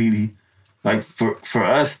do graffiti. For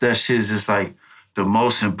us, that shit is just the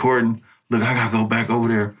most important. Look, I gotta go back over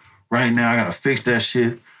there right now. I gotta fix that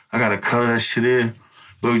shit. I gotta color that shit in.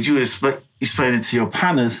 But would you explain it to your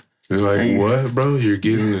partners? They're like, what, bro?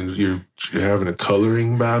 You're having a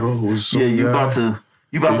coloring battle with some guy?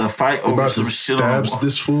 You about to fight over some shit. Stabs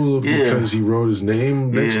this fool because he wrote his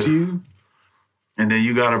name next to you? And then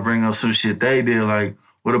you gotta bring up some shit they did.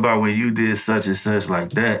 What about when you did such and such like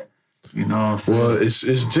that? You know what I'm saying? Well,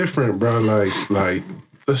 it's different, bro. Like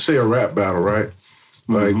let's say a rap battle, right?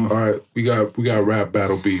 All right, we got rap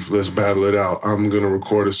battle beef. Let's battle it out. I'm gonna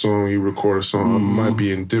record a song, you record a song. Might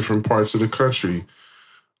be in different parts of the country.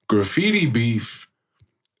 Graffiti beef,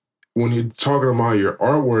 when you're talking about your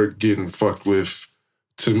artwork getting fucked with,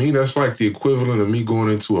 to me, that's like the equivalent of me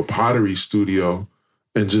going into a pottery studio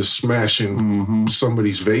and just smashing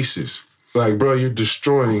somebody's vases. Like, bro, you're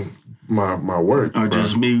destroying my work. Or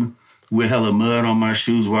just me with hella mud on my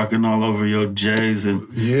shoes, walking all over your J's and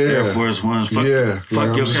Air Force Ones. Fuck your couch.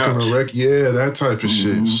 That type of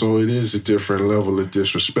shit. So it is a different level of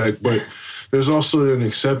disrespect. But there's also an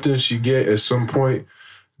acceptance you get at some point,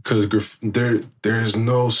 because there's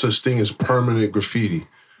no such thing as permanent graffiti.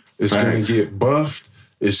 It's going to get buffed.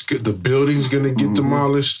 The building's going to get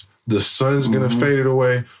demolished. The sun's going to fade it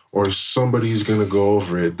away, or somebody's going to go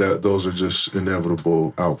over it. Those are just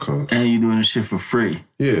inevitable outcomes. And you're doing this shit for free.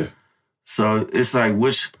 Yeah. So it's like,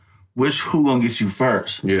 who going to get you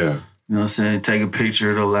first? Yeah. You know what I'm saying? Take a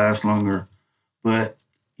picture, it'll last longer. But,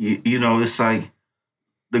 it's like,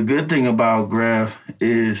 the good thing about Graph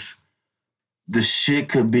is the shit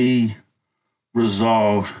could be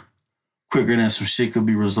resolved quicker than some shit could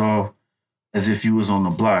be resolved as if you was on the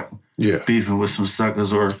block beefing with some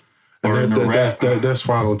suckers or in the rap. That's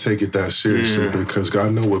why I don't take it that seriously because I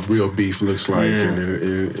know what real beef looks like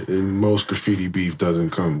and most graffiti beef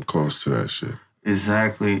doesn't come close to that shit.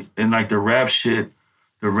 Exactly. And like the rap shit,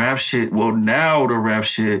 well, now the rap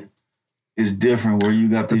shit is different where you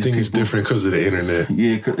got these I think it's different because of the internet.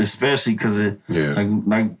 Yeah, especially because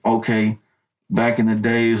okay, back in the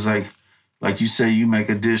days, like you say, you make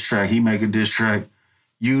a diss track, he make a diss track,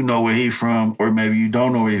 you know where he from, or maybe you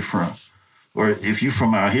don't know where he from. Or if you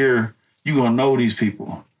from out here, you gonna know these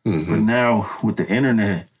people. Mm-hmm. But now with the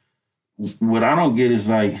internet, what I don't get is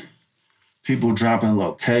like people dropping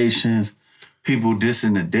locations, people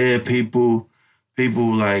dissing the dead people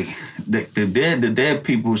like the dead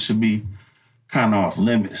people should be kind of off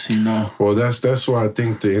limits, you know? Well, that's why I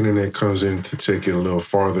think the internet comes in to take it a little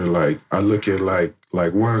farther. Like I look at like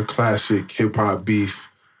one classic hip hop beef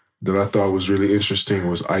that I thought was really interesting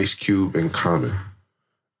was Ice Cube and Common.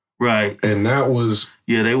 Right. And that was...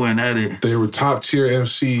 Yeah, they went at it. They were top tier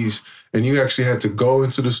MCs, and you actually had to go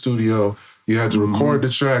into the studio, you had to record the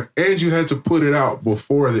track, and you had to put it out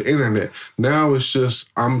before the internet. Now it's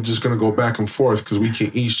just, I'm just going to go back and forth because we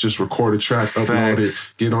can each just record a track, upload it,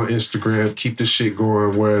 get on Instagram, keep the shit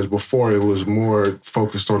going, whereas before it was more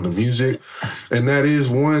focused on the music. And that is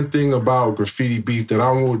one thing about graffiti beef that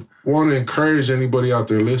I would want to encourage anybody out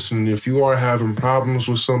there listening. If you are having problems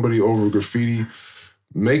with somebody over graffiti,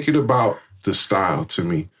 make it about the style to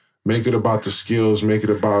me. Make it about the skills. Make it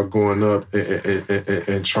about going up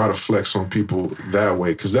and try to flex on people that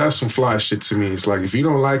way. Because that's some fly shit to me. It's like, if you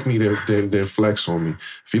don't like me, then flex on me.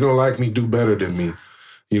 If you don't like me, do better than me.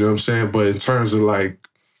 You know what I'm saying? But in terms of like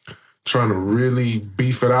trying to really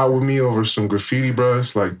beef it out with me over some graffiti, bro,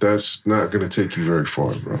 it's like that's not going to take you very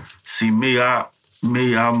far, bro. See,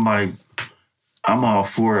 I'm like, I'm all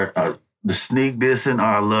for it. The sneak dissing,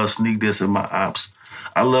 I love sneak dissing my ops.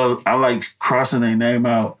 I like crossing their name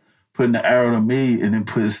out, putting the arrow to me, and then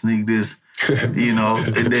putting sneak diss, you know,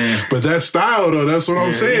 and then. But that style though, that's what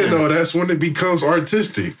I'm saying though. That's when it becomes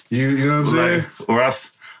artistic. You know what I'm saying? Or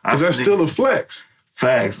because that's still a flex.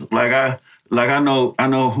 Facts. I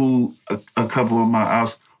know who a couple of my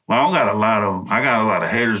ops. Well, I don't got a lot of them. I got a lot of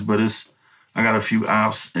haters, but I got a few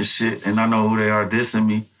ops and shit, and I know who they are dissing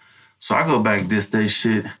me. So I go back diss they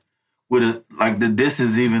shit. With it, like the diss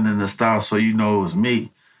is even in the style, so you know it was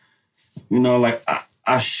me. You know, like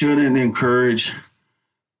I shouldn't encourage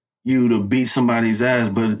you to beat somebody's ass,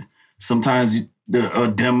 but sometimes a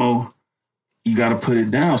demo, you got to put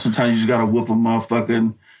it down. Sometimes you just got to whoop a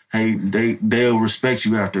motherfucking. Hey, they'll respect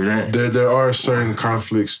you after that. There are certain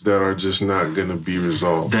conflicts that are just not gonna be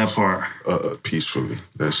resolved. That part peacefully.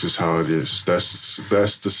 That's just how it is. That's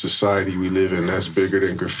the society we live in. That's bigger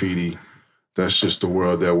than graffiti. That's just the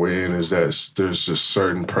world that we're in, is that there's just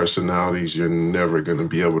certain personalities you're never going to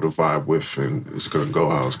be able to vibe with, and it's going to go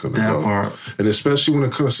how it's going to go. Part. And especially when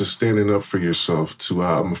it comes to standing up for yourself, too,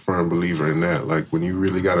 I'm a firm believer in that. Like, when you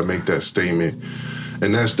really got to make that statement.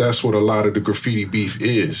 And that's what a lot of the graffiti beef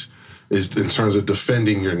is in terms of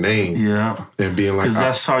defending your name. Yeah. And being like... Because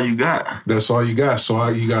that's all you got. That's all you got. So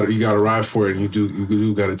you got to ride for it, and you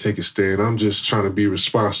do got to take a stand. I'm just trying to be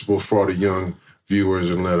responsible for all the young viewers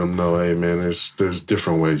and let them know, hey, man, there's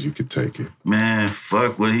different ways you could take it. Man,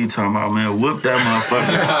 fuck what he talking about, man. Whoop that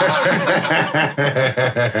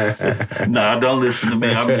motherfucker. Nah, don't listen to me.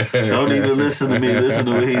 Don't even listen to me. Listen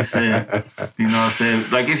to what he's saying. You know what I'm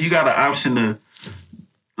saying? Like, if you got an option to...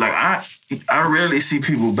 Like, I rarely see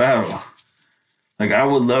people battle. Like, I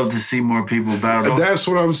would love to see more people battle. That's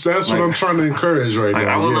what I'm trying to encourage right now.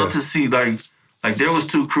 I would love to see, like there was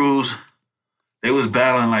two crews... They was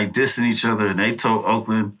battling, like, dissing each other, and they told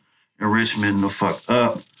Oakland and Richmond to fuck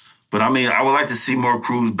up. But, I mean, I would like to see more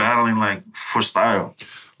crews battling, like, for style.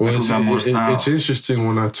 Well, it's interesting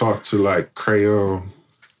when I talk to, like, Crayon,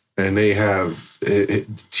 and they have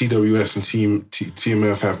TWS and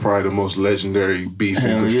TMF have probably the most legendary beef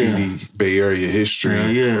in graffiti Bay Area history. Hell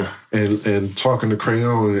yeah. And talking to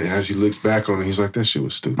Crayon, and as he looks back on it, he's like, that shit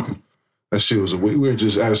was stupid. That shit was we were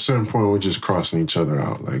just, at a certain point, we're just crossing each other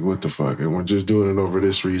out. Like, what the fuck? And we're just doing it over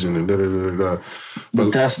this reason and da-da-da-da-da.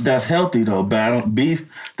 But that's healthy, though. Beef,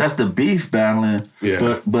 that's the beef battling.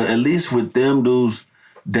 Yeah. But at least with them dudes,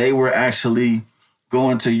 they were actually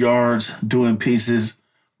going to yards, doing pieces.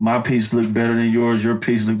 My piece looked better than yours. Your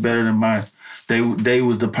piece looked better than mine. They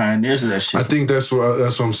was the pioneers of that shit. I think that's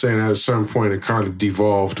what I'm saying. At a certain point, it kind of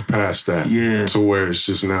devolved past that. Yeah. To where it's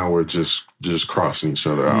just now we're just crossing each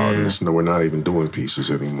other out. And we're not even doing pieces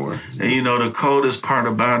anymore. And the coldest part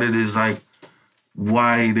about it is like,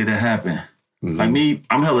 why did it happen? Mm-hmm. Like me,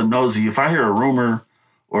 I'm hella nosy. If I hear a rumor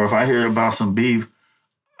or if I hear about some beef,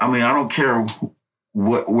 I mean, I don't care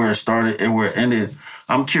where it started and where it ended.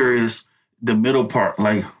 I'm curious the middle part,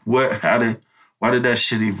 like why did that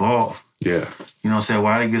shit evolve? Yeah. You know what I'm saying?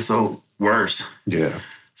 Why did it get so worse? Yeah.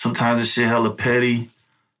 Sometimes the shit hella petty.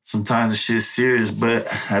 Sometimes the shit's serious. But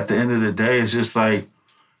at the end of the day, it's just like,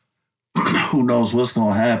 who knows what's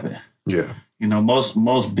going to happen? Yeah.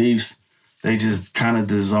 Most beefs, they just kind of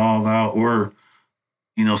dissolve out or,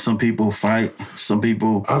 some people fight. Some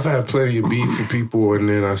people... I've had plenty of beef with people and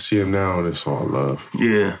then I see them now and it's all love.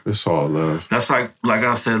 Yeah. It's all love. That's like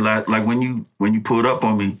I said, like when you pulled up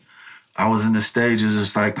on me, I was in the stages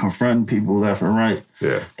just like confronting people left and right.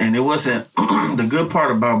 Yeah. And it wasn't... the good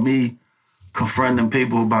part about me confronting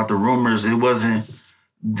people about the rumors, it wasn't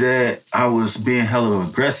that I was being hella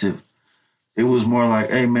aggressive. It was more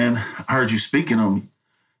like, hey, man, I heard you speaking on me.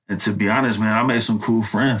 And to be honest, man, I made some cool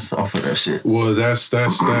friends off of that shit. Well, that's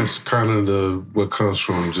kind of what comes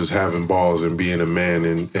from just having balls and being a man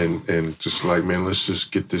and just like, man, let's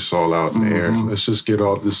just get this all out in the air. Let's just get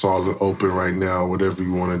all this all open right now, whatever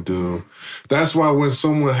you want to do. That's why when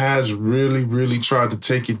someone has really, really tried to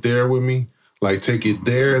take it there with me, like take it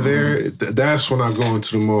there, that's when I go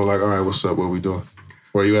into the mode like, all right, what's up? What we doing?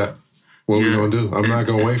 Where you at? What we gonna do? I'm not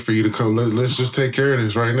gonna wait for you to come. Let's just take care of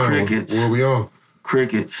this right now. Crickets. Where we on?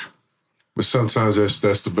 Crickets. But sometimes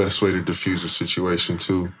that's the best way to diffuse a situation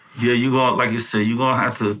too. Yeah, you gonna, like you said, you gonna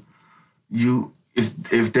have to,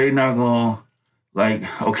 if they not gonna, like,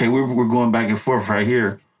 okay, we're going back and forth right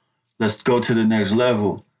here. Let's go to the next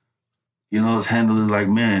level. Let's handle it like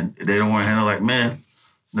men. If they don't want to handle it like men,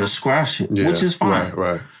 let's squash it, which is fine.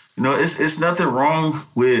 Right. It's nothing wrong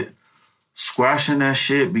with squashing that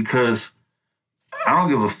shit because I don't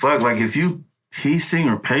give a fuck. Like if you piecing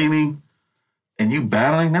or painting and you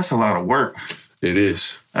battling, that's a lot of work. It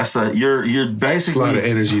is. That's you're basically... It's a lot of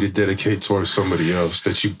energy to dedicate towards somebody else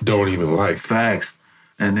that you don't even like. Facts.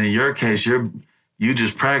 And in your case, you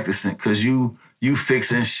just practicing because you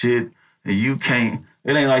fixing shit and you can't...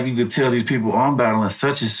 It ain't like you could tell these people, I'm battling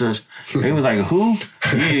such and such. They were like, who? You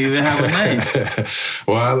didn't even have a name.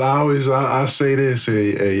 Well, I say this,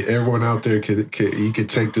 hey, everyone out there, you can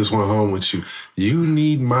take this one home with you. You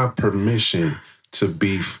need my permission to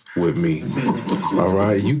beef with me. All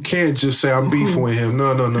right? You can't just say, I'm beefing with him.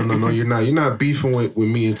 No, you're not. You're not beefing with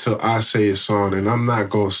me until I say it's on, and I'm not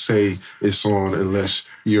going to say it's on unless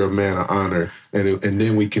you're a man of honor. And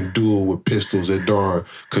then we can duel with pistols at dawn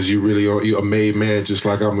because you're a made man just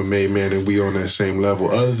like I'm a made man and we on that same level.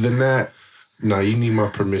 Other than that, you need my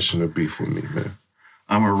permission to beef with me, man.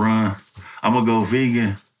 I'm going to run. I'm going to go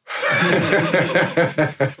vegan.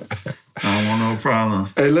 I don't want no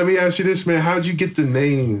problems. Hey, let me ask you this, man. How'd you get the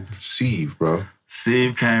name Ceav, bro?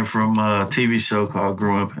 Ceav came from a TV show called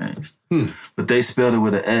Growing Pains. But they spelled it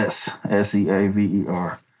with an S,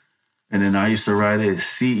 Seaver. And then I used to write it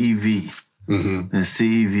Cev. And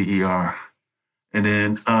Cever. And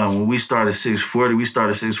then when we started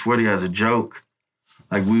 640 as a joke.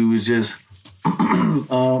 Like we was just,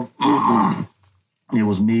 it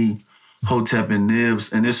was me, Hotep, and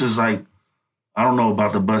Nibs. And this is like, I don't know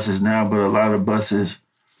about the buses now, but a lot of buses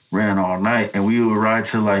ran all night. And we would ride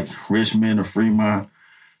to like Richmond or Fremont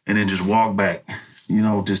and then just walk back,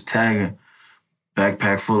 just tagging,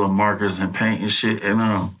 backpack full of markers and paint and shit. And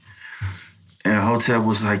Hotep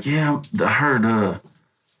was like, yeah, I heard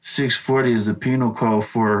 640 is the penal code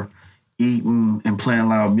for eating and playing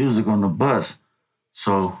loud music on the bus.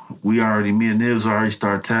 So me and Nibs already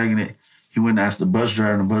started tagging it. He went and asked the bus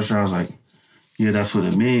driver, and the bus driver was like, yeah, that's what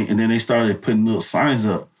it means. And then they started putting little signs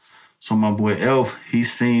up. So my boy Elf, he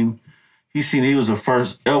was the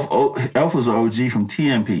first, Elf was an OG from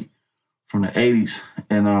TMP from the 80s.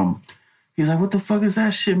 And he's like, what the fuck is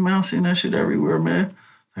that shit, man? I'm seeing that shit everywhere, man.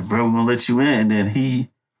 Like, bro, we're gonna let you in. And then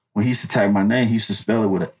when he used to tag my name, he used to spell it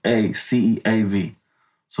with an A, Ceav.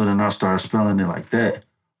 So then I started spelling it like that.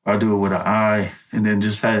 I do it with an I, and then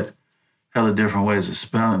just had hella different ways of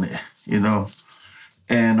spelling it,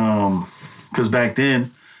 And because back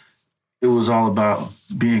then, it was all about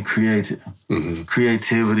being creative.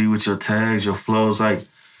 Creativity with your tags, your flows. Like,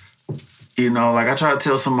 like I try to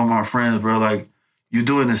tell some of my friends, bro, like, you're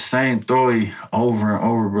doing the same throwy over and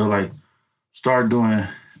over, bro. Like, start doing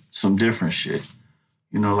some different shit.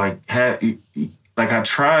 I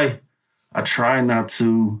try not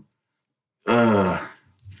to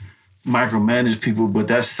micromanage people, but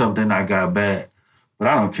that's something I got bad. But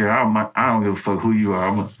I don't care. I don't give a fuck who you are.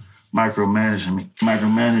 I'm gonna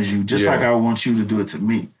micromanage you, just like I want you to do it to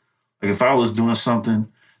me. Like if I was doing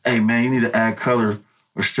something, hey man, you need to add color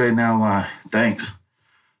or straighten out line. Thanks.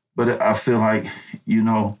 But I feel like,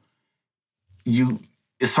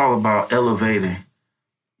 it's all about elevating.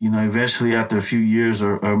 Eventually after a few years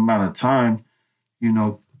or amount of time,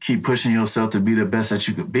 keep pushing yourself to be the best that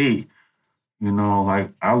you could be. Like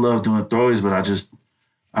I love doing throwaways, but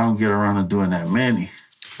I don't get around to doing that many.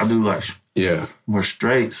 I do like more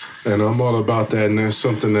straights. And I'm all about that, and that's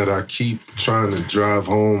something that I keep trying to drive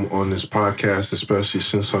home on this podcast, especially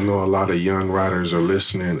since I know a lot of young writers are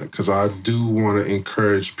listening, because I do want to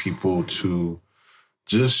encourage people to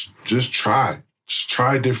just try. Just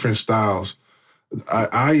try different styles.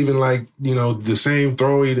 I even like, the same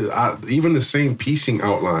throwaway, even the same piecing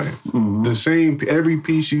outline. Mm-hmm. The same, every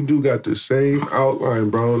piece you do got the same outline,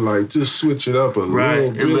 bro. Like, just switch it up a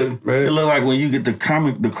little bit, man. It look like when you get the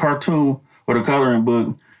cartoon or the coloring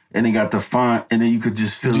book, and they got the font, and then you could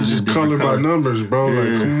just fill it in just color by numbers, bro. Yeah.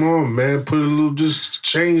 Like, come on, man. Put a little, just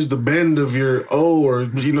change the bend of your O, or,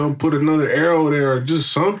 put another arrow there, or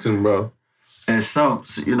just something, bro. And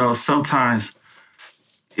sometimes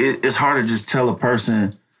it's hard to just tell a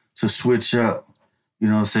person to switch up. You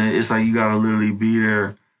know what I'm saying? It's like you got to literally be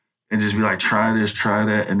there and just be like, try this, try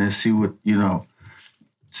that, and then see what,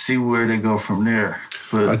 see where they go from there.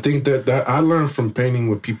 But I think that I learned from painting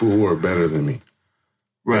with people who are better than me.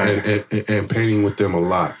 Right. And painting with them a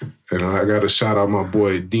lot. And I got to shout out my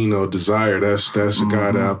boy Dino Desire. That's a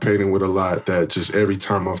guy that I painted with a lot, that just every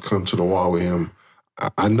time I've come to the wall with him,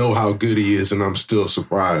 I know how good he is, and I'm still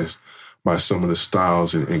surprised by some of the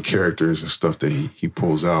styles and characters and stuff that he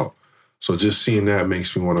pulls out. So just seeing that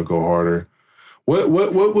makes me want to go harder. What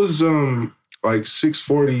was like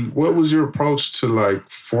 640? What was your approach to like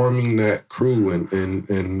forming that crew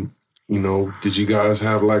and did you guys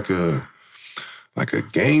have like a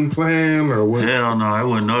game plan or what? Hell no, it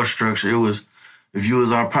wasn't no structure. It was, if you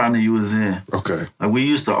was our partner, you was in. Okay. Like we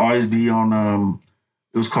used to always be on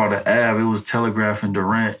it was called the Ceav. It was Telegraph and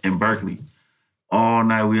Durant in Berkeley. All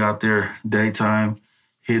night we out there, daytime,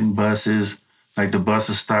 hitting buses. Like the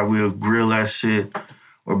buses stop, we'll grill that shit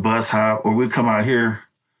or bus hop, or we come out here,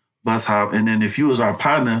 bus hop. And then if you was our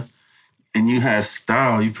partner and you had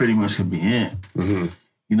style, you pretty much could be in. Mm-hmm.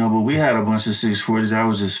 But we had a bunch of 640s. That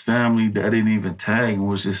was just family that didn't even tag and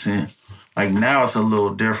was just in. Like now it's a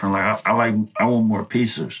little different. Like I want more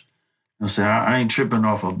piecers. You know what I'm saying? I ain't tripping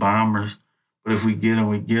off of bombers, but if we get them,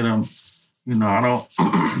 we get them.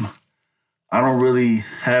 I don't really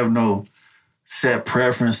have no set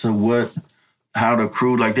preference of how the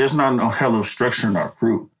crew, like there's not no hell of structure in our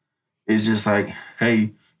crew. It's just like,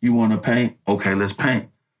 hey, you want to paint? Okay, let's paint.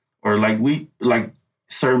 Or like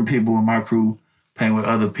certain people in my crew paint with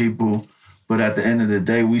other people, but at the end of the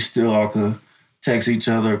day, we still all could text each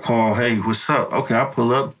other, call, hey, what's up? Okay, I'll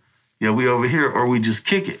pull up. Yeah, we over here, or we just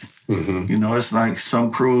kick it. Mm-hmm. It's like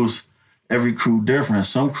some crews, every crew different.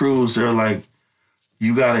 Some crews, they're like,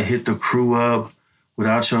 you got to hit the crew up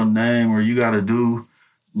without your name, or you got to do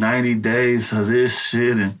 90 days of this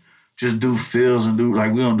shit and just do fills and do,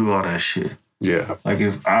 like, we don't do all that shit. Yeah. Like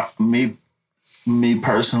if me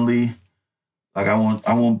personally, like I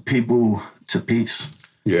want people to piece.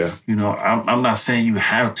 Yeah. I'm not saying you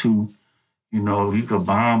have to, you could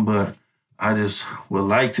bomb, but I just would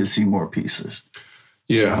like to see more pieces.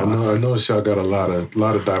 Yeah, I noticed y'all got a lot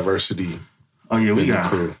of diversity. Oh yeah, we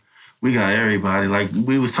got everybody. Like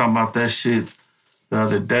we was talking about that shit the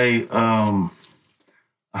other day.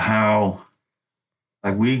 How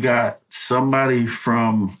like we got somebody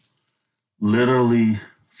from literally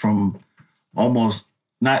from almost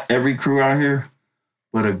not every crew out here,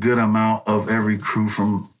 but a good amount of every crew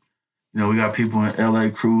from, we got people in LA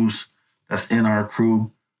crews that's in our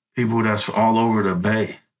crew, people that's all over the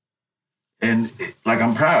Bay. And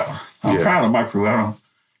I'm proud. I'm proud of my crew. I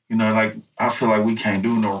don't, I feel like we can't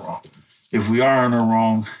do no wrong. If we are in the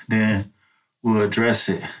wrong, then we'll address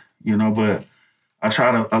it, but I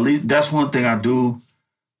try to, at least that's one thing I do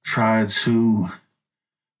try to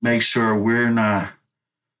make sure we're not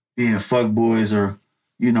being fuckboys or,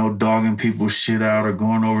 dogging people's shit out or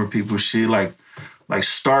going over people's shit, like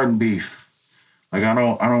starting beef. Like I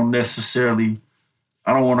don't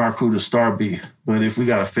want our crew to start beef, but if we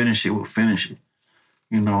got to finish it, we'll finish it.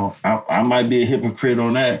 I might be a hypocrite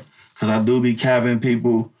on that because I do be capping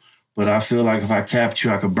people, but I feel like if I capped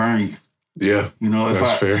you, I could burn you. Yeah,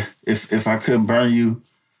 that's fair. If I couldn't burn you,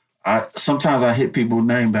 sometimes I hit people's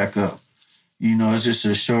name back up. It's just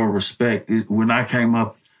a show of respect. When I came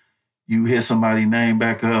up, you hit somebody's name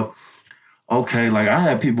back up. okay, like I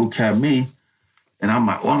had people cap me, and I'm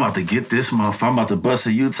like, oh, I'm about to get this motherfucker. I'm about to bust a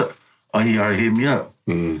YouTube. Oh, he already hit me up.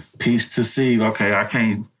 Peace to Ceav. Okay, I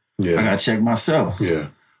can't. Yeah. I gotta check myself. Yeah.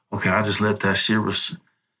 Okay, I just let that shit.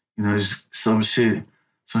 Just some shit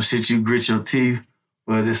you grit your teeth,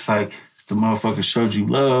 but it's like the motherfucker showed you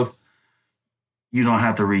love. You don't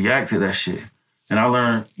have to react to that shit. And I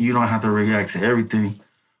learned you don't have to react to everything.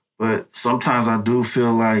 But sometimes I do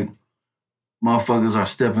feel like motherfuckers are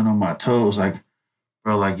stepping on my toes. Like,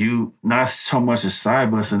 bro, like you, not so much as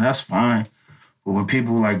side busting, that's fine. But when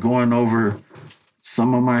people like going over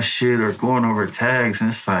some of my shit or going over tags, and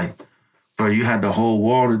it's like, bro, you had the whole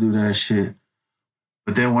wall to do that shit.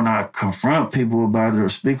 But then when I confront people about it or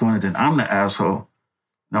speak on it, then I'm the asshole.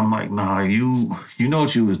 And I'm like, nah, you know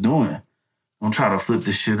what you was doing. Don't try to flip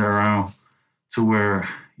this shit around to where,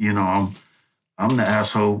 I'm the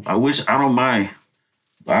asshole. I don't mind.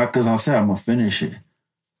 Because I said I'm gonna finish it.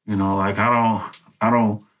 Like I'm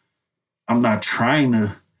not trying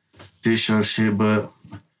to dish your shit, but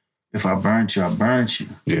if I burnt you, I burnt you.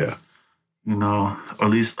 Yeah. At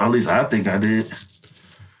least I think I did.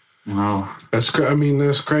 That's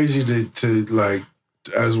crazy to like,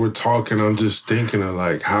 as we're talking, I'm just thinking of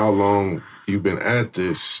like how long you've been at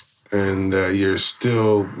this and you're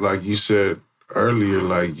still, like you said earlier,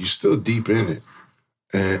 like you're still deep in it.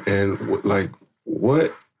 And like,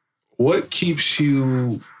 what keeps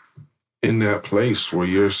you in that place where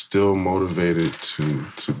you're still motivated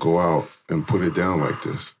to go out and put it down like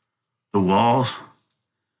this? The walls.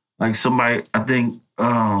 Like somebody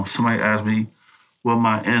asked me what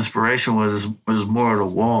my inspiration was more of the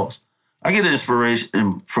walls. I get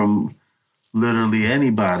inspiration from literally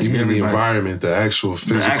anybody. You mean the environment, the actual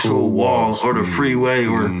physical the actual wall walls. or the freeway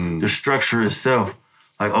or the structure itself.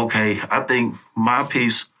 Like, okay, I think my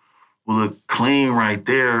piece will look clean right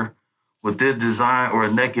there with this design, or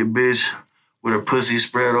a naked bitch with her pussy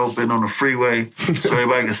spread open on the freeway so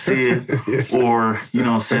everybody can see it. Yeah. Or,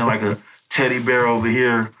 like a teddy bear over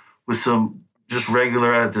here with some just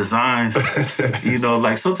regular ass designs.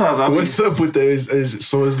 Like sometimes What's up with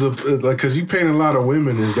that? Because you paint a lot of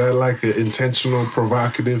women, is that like an intentional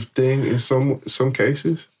provocative thing in some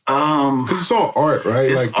cases? Because it's all art, right?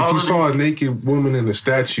 Like if you saw a naked woman in a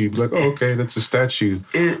statue, you'd be like, oh, okay, that's a statue.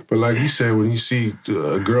 But like you said, when you see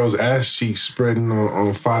a girl's ass cheeks spreading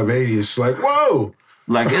on 580, it's like, whoa!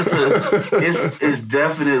 Like it's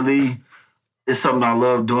definitely, it's something I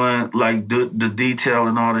love doing, like the detail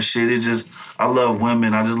and all the shit. I love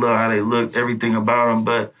women. I just love how they look, everything about them.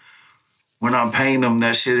 But when I'm painting them,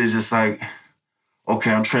 that shit is just like,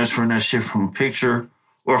 okay, I'm transferring that shit from a picture,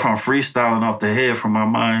 or if I'm freestyling off the head from my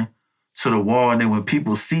mind to the wall, and then when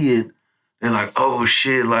people see it, they're like, oh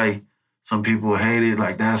shit, like some people hate it,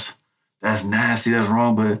 like that's nasty, that's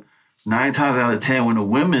wrong. But 9 times out of 10, when the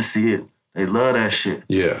women see it, they love that shit.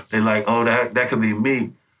 Yeah. They like, oh, that could be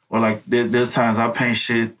me. Or like there's times I paint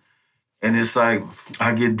shit and it's like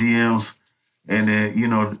I get DMs and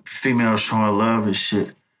then, females showing love and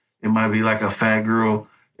shit. It might be like a fat girl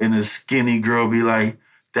and a skinny girl be like,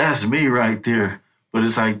 that's me right there. But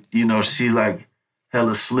it's like, she like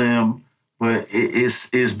hella slim. But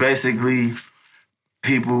it's basically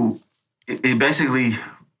people, it basically,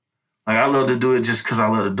 like I love to do it just because I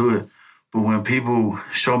love to do it. But when people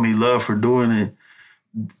show me love for doing it,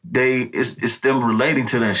 it's them relating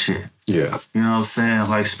to that shit. Yeah. You know what I'm saying?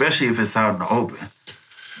 Like, especially if it's out in the open.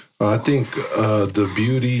 I think the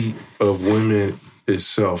beauty of women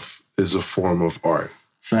itself is a form of art.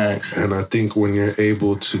 Facts. And I think when you're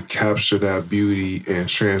able to capture that beauty and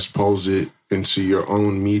transpose it into your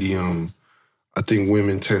own medium, I think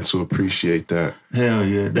women tend to appreciate that. Hell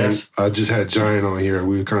yeah. I just had Giant on here.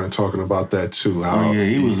 We were kind of talking about that too. How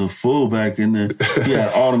he was a fool back in he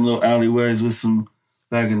had all them little alleyways with some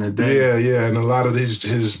back in the day. Yeah. And a lot of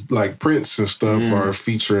his like prints and stuff are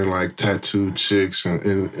featuring like tattooed chicks,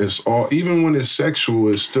 and it's all, even when it's sexual,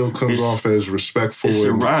 it still comes off as respectful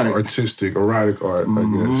and erotic. Artistic, erotic art, I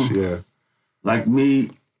guess. Yeah. Like me,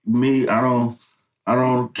 I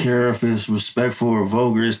don't care if it's respectful or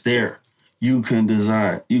vulgar, it's there. You can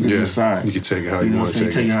decide. You can decide. You can take it how you want to take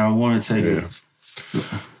it. Take it how I want to take it.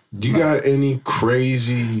 Do you got any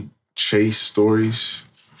crazy chase stories?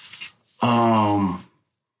 I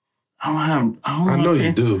know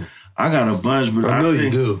you do. I got a bunch, but I know you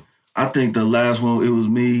do. I think the last one, it was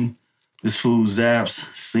me, this fool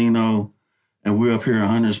Zaps, Sino, and we're up here at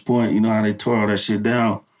Hunters Point. You know how they tore all that shit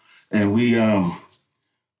down, and we've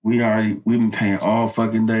been paying all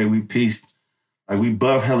fucking day. We pieced, like we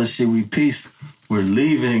buff hella shit. We pieced. We're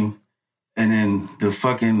leaving, and then the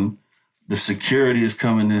security is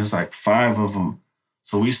coming. There's like 5 of them,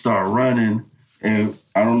 so we start running. And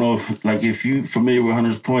I don't know if you familiar with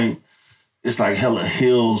Hunters Point, it's like hella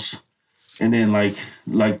hills, and then like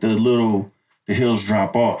the hills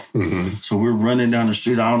drop off. Mm-hmm. So we're running down the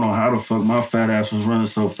street. I don't know how the fuck my fat ass was running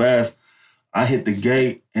so fast. I hit the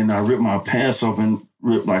gate and I ripped my pants open,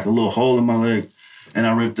 ripped like a little hole in my leg, and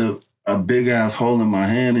I ripped a big ass hole in my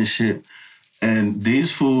hand and shit. And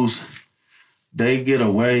these fools, they get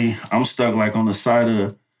away. I'm stuck like on the side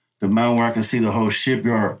of the mountain where I can see the whole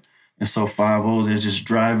shipyard. And so 5-0, they're just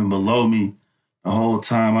driving below me the whole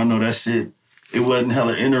time. I know that shit, it wasn't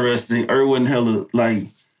hella interesting, or it wasn't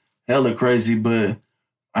hella crazy, but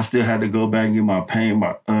I still had to go back and get my pain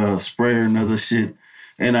sprayer and other shit.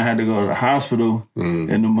 And I had to go to the hospital. And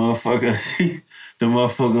the motherfucker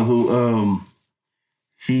who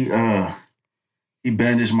he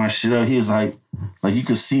bandaged my shit up. He was like you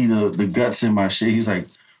could see the guts in my shit. He's like,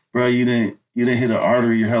 bro, you didn't hit an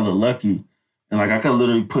artery, you're hella lucky. And like I could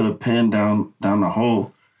literally put a pin down the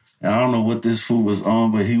hole. And I don't know what this fool was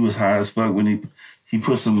on, but he was high as fuck when he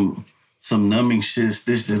put some numbing shit,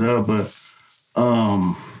 stitched it up. But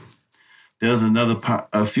there was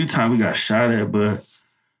a few times we got shot at, but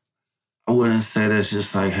I wouldn't say that's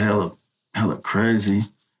just like hella crazy.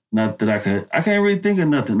 Not that I can't really think of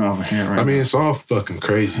nothing off of hand right now. I mean, it's all fucking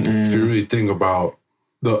crazy. Yeah. If you really think about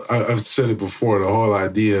I've said it before, the whole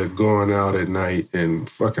idea of going out at night and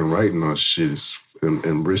fucking writing on shit is,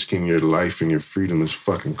 and risking your life and your freedom is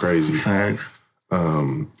fucking crazy. Facts.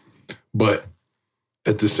 But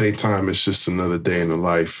at the same time, it's just another day in the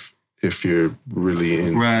life if you're really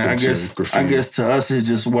into graffiti. I guess to us, it's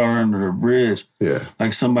just water under the bridge. Yeah.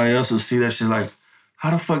 Like somebody else will see that shit like,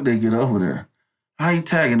 how the fuck they get over there? How you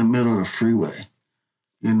tag in the middle of the freeway?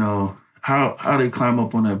 You know, how they climb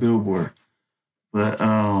up on that billboard? But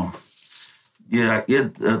to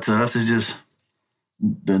us, it's just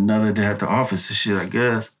another day at the office and shit, I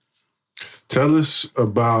guess. Tell us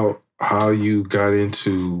about how you got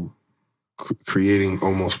into creating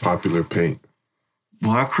Almost Popular Paint.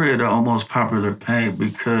 Well, I created Almost Popular Paint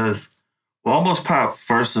because, Almost Pop,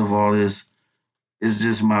 first of all, is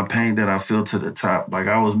just my paint that I fill to the top. Like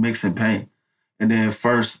I was mixing paint. And then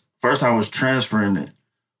first I was transferring it,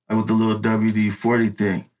 like with the little WD-40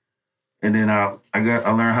 thing. And then I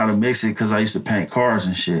learned how to mix it because I used to paint cars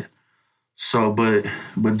and shit. So, but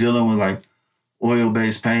dealing with like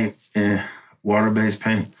oil-based paint and water-based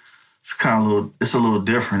paint, it's a little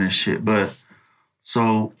different and shit. But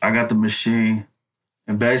so I got the machine,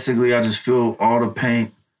 and basically I just fill all the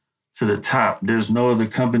paint to the top. There's no other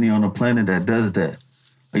company on the planet that does that.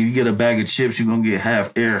 Like you get a bag of chips, you're gonna get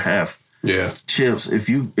half air, half chips.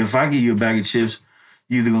 If I give you a bag of chips,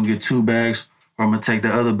 you're either gonna get 2 bags, or I'm gonna take the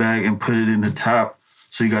other bag and put it in the top,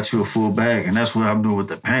 so you got you a full bag. And that's what I'm doing with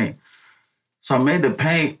the paint. So I made the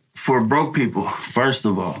paint for broke people, first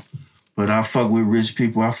of all. But I fuck with rich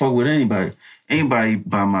people. I fuck with anybody. Anybody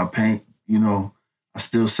buy my paint, you know, I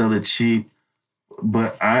still sell it cheap.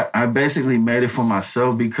 But I basically made it for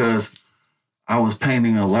myself because I was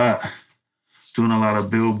painting a lot, doing a lot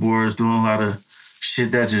of billboards, doing a lot of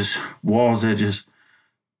shit that just, walls that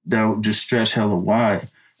would just stretch hella wide.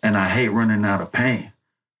 And I hate running out of paint.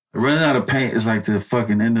 Running out of paint is like the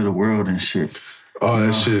fucking end of the world and shit. Oh,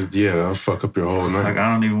 that shit, yeah, that'll fuck up your whole night. Like,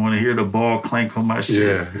 I don't even want to hear the ball clank on my shit.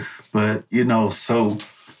 Yeah. But, you know, so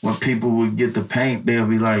when people would get the paint, they'll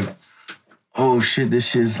be like, oh, shit,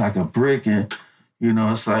 this shit's like a brick. And, you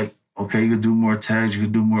know, it's like, okay, you could do more tags, you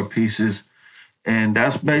could do more pieces. And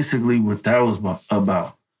that's basically what that was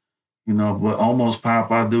about. You know, but Almost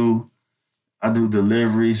Pop, I do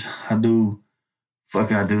deliveries. I do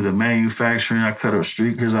the manufacturing. I cut up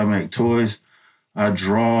streakers. I make toys. I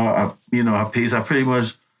draw. I piece. I pretty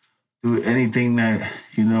much do anything that,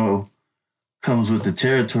 you know, comes with the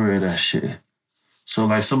territory of that shit. So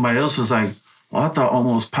like somebody else was like, oh, I thought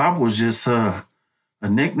Almost Pop was just a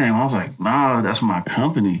nickname. I was like, nah, that's my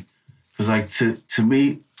company. Because like to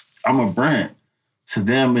me, I'm a brand. To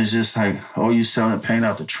them, it's just like, oh, you selling paint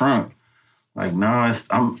out the trunk. Like, nah,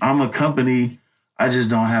 I'm a company. I just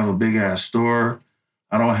don't have a big ass store.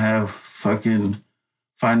 I don't have fucking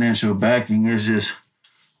financial backing. It's just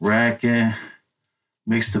racking,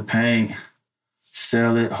 mix the paint,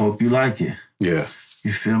 sell it, hope you like it. Yeah.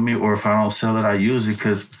 You feel me? Or if I don't sell it, I use it,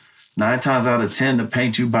 because 9 times out of 10, the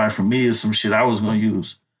paint you buy from me is some shit I was going to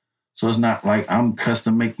use. So it's not like I'm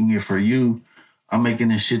custom making it for you. I'm making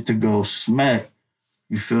this shit to go smack.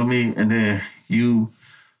 You feel me? And then you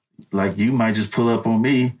might just pull up on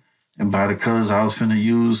me and buy the colors I was finna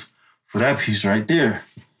use for that piece right there.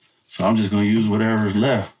 So I'm just gonna use whatever's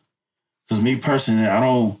left. Cause me personally, I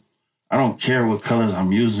don't care what colors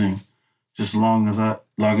I'm using, just long as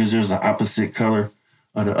there's the opposite color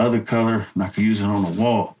of the other color, and I could use it on the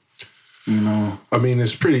wall. You know, I mean,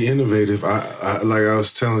 it's pretty innovative. I like I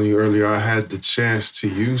was telling you earlier, I had the chance to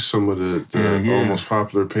use some of the almost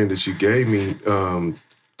popular paint that you gave me.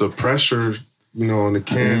 The pressure, you know, on the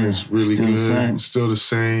can is really good. Still the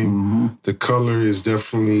same. Mm-hmm. The color is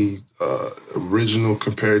definitely original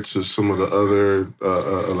compared to some of the other,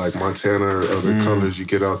 like Montana or other colors you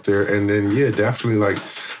get out there. And then, definitely, like,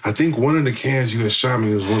 I think one of the cans you had shot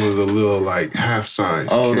me was one of the little, like, half-size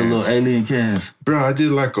cans. The little alien cans. Bro, I did,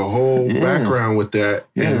 like, a whole background with that.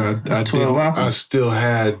 Yeah, and I still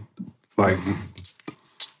had, like,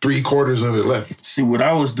 3/4 of it left. See, what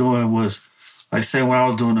I was doing was, like, say when I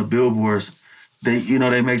was doing the billboards, they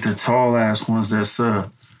make the tall ass ones that's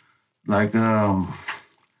like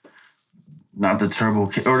not the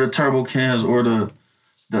turbo or the turbo cans or the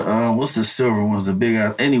what's the silver ones, the big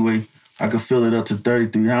ass. Anyway, I could fill it up to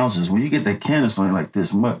 33 ounces. When you get that can, it's only like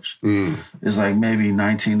this much. It's like maybe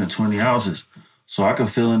 19 to 20 ounces. So I could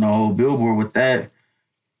fill in the whole billboard with that.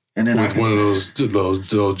 And then with one of those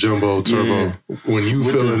jumbo turbo. When you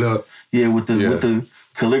fill it up. Yeah, with the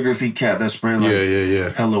calligraphy cap that spray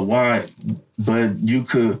like hella wide. But you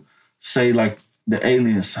could say like the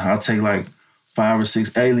aliens. I'll take like 5 or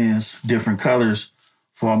 6 aliens, different colors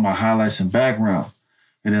for all my highlights and background.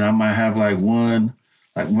 And then I might have like one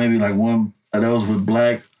of those with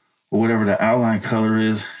black or whatever the outline color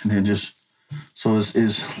is. And then just, so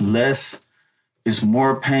it's less, it's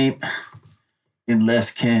more paint in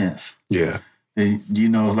less cans. Yeah. And, you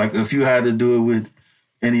know, like if you had to do it with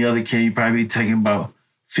any other can, you'd probably be taking about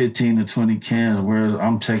 15 to 20 cans, whereas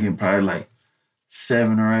I'm taking probably like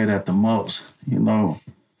 7 or 8 at the most, you know,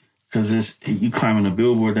 because you climbing the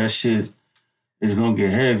billboard, that shit is going to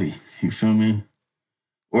get heavy. You feel me?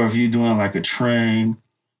 Or if you're doing like a train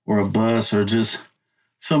or a bus or just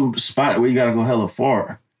some spot where you got to go hella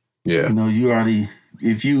far. Yeah. You know, you already,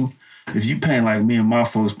 if you paint like me and my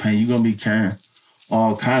folks paint, you're going to be carrying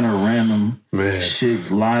all kind of random shit,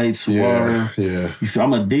 lights, water. Yeah. You feel,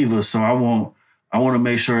 I'm a diva, so I want to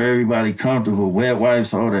make sure everybody comfortable, wet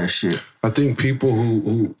wipes, all that shit. I think people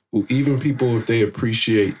who even people, if they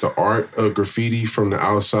appreciate the art of graffiti from the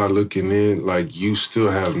outside looking in, like you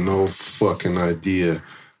still have no fucking idea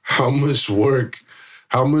how much work,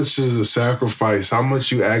 how much is a sacrifice, how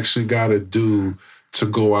much you actually got to do to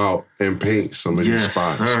go out and paint some of these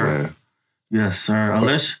spots, man. Yes, sir.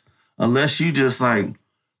 Unless you just like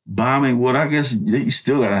bombing, what I guess you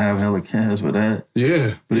still got to have hella cans for that.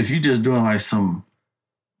 Yeah. But if you just doing like some,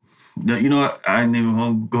 you know what? I ain't even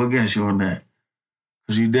going to go against you on that.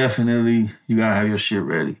 Because you got to have your shit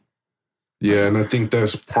ready. Yeah, and I think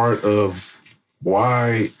that's part of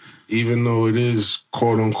why, even though it is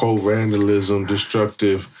quote-unquote vandalism,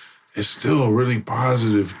 destructive, it's still a really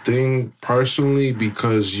positive thing personally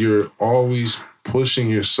because you're always pushing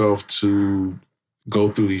yourself to go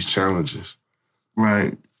through these challenges.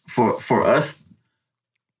 Right. For us,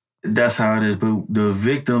 that's how it is. But the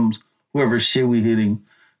victims, whoever shit we hitting,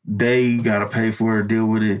 they got to pay for it, deal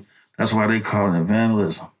with it. That's why they call it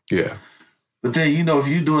vandalism. Yeah. But then, you know, if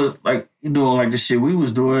you do it like you're doing like the shit we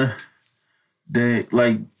was doing,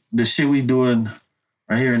 like the shit we doing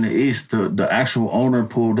right here in the East, the actual owner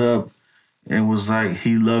pulled up and was like,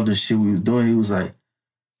 he loved the shit we was doing. He was like,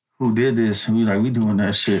 who did this? And we like, we doing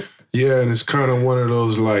that shit. Yeah, and it's kind of one of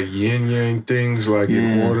those like yin-yang things. Like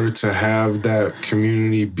in order to have that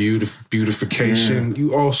community beautification,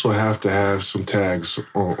 you also have to have some tags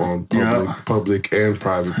on public and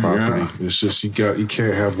private property. It's just you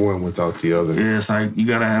can't have one without the other. Yeah, it's like you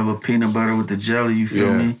gotta have a peanut butter with the jelly. You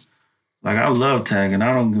feel me? Like I love tagging.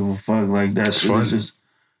 I don't give a fuck like that. It's just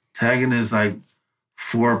tagging is like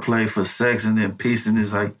foreplay for sex, and then piecing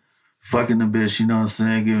is like fucking the bitch, you know what I'm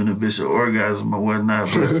saying? Giving the bitch an orgasm or whatnot.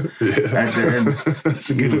 But at the end, that's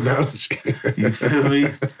a good analogy. You feel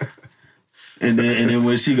me? And then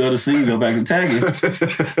when she go to sleep, go back to tagging.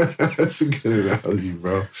 That's a good analogy,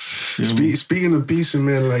 bro. Speaking of piecing,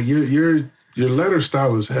 man, like your letter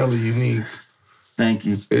style is hella unique. Thank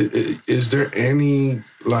you. Is there any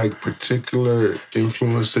like particular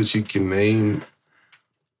influence that you can name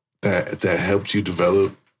that helped you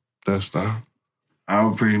develop that style? I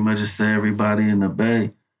would pretty much just say everybody in the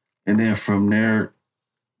Bay. And then from there,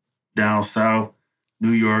 down south,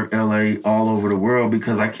 New York, LA, all over the world,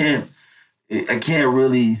 because I can't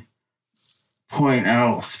really point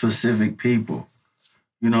out specific people.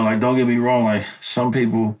 You know, like, don't get me wrong, like, some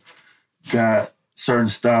people got certain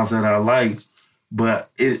styles that I like, but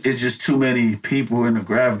it's just too many people in the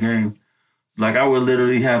graph game. Like, I would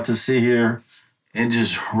literally have to sit here and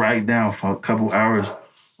just write down for a couple hours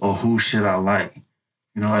of who shit I like.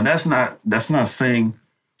 You know, and that's not saying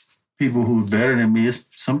people who's better than me. It's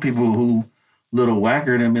some people who little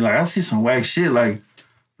whacker than me. Like, I see some whack shit, like,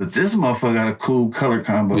 but this motherfucker got a cool color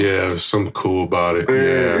combo. Yeah, there's something cool about it.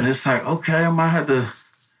 Yeah. And it's like, okay, I might have to,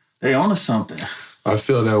 they on to something. I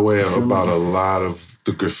feel that way about a lot of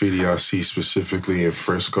the graffiti I see specifically in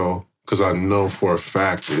Frisco. Because I know for a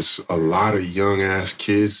fact it's a lot of young-ass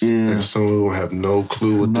kids and some of them have no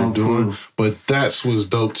clue what they're doing. But that's what's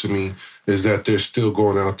dope to me is that they're still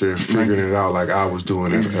going out there figuring it out like I was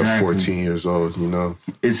doing it at 14 years old, you know?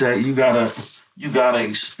 It's that you gotta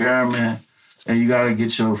experiment and you gotta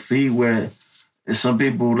get your feet wet. And some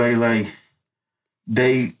people, they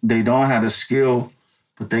don't have the skill,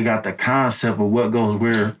 but they got the concept of what goes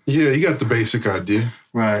where. Yeah, you got the basic idea.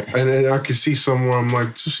 Right. And then I can see somewhere I'm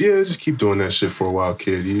like, just keep doing that shit for a while,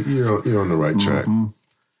 kid. You're on the right track.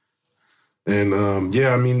 And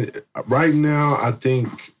I mean, right now, I think,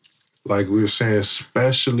 like we were saying,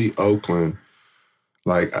 especially Oakland,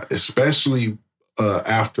 like especially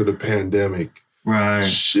after the pandemic,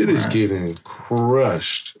 shit is getting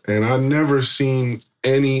crushed. And I've never seen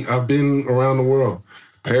any, I've been around the world.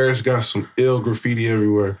 Paris got some ill graffiti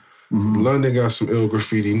everywhere. London got some ill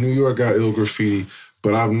graffiti. New York got ill graffiti.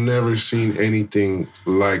 But I've never seen anything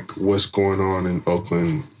like what's going on in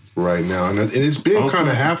Oakland right now. And it's been kind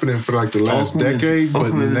of happening for like the last decade,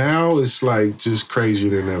 but now it's like just crazier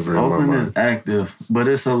than ever in my mind. Oakland is active, but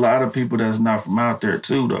it's a lot of people that's not from out there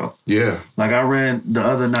too, though. Yeah. Like I ran the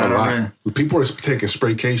other night. People are taking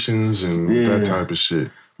spraycations and that type of shit.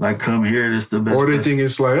 Like, come here, this the best. Or they think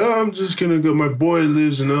it's like, I'm just going to go, my boy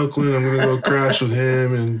lives in Oakland, I'm going to go crash with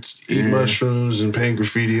him and eat mushrooms and paint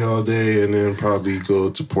graffiti all day and then probably go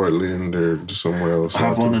to Portland or somewhere else.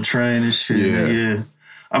 Hop on the train and shit. Yeah.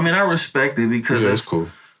 I mean, I respect it because that's cool.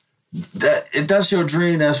 If that's your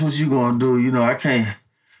dream, that's what you going to do. You know, I can't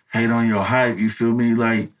hate on your hype, you feel me?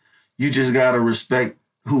 Like, you just got to respect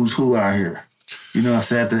who's who out here. You know what I'm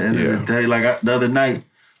saying? At the end of the day, like the other night,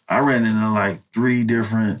 I ran into like 3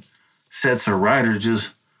 different sets of writers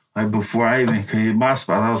just like before I even could hit my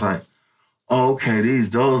spot. I was like, oh, okay,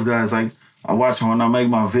 those guys. Like I watch them when I make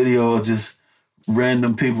my video, just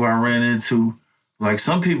random people I ran into. Like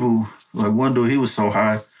some people, like one dude, he was so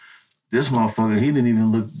high. This motherfucker, he didn't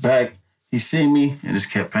even look back. He seen me and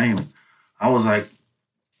just kept painting. I was like,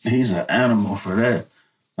 he's an animal for that.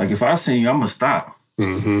 Like if I see you, I'm gonna stop.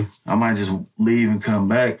 I might just leave and come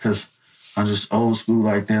back because I'm just old school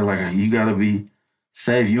like that. Like, you got to be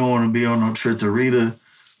safe. You don't want to be on no trip to Rita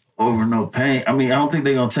over no pain. I mean, I don't think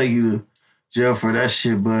they're going to take you to jail for that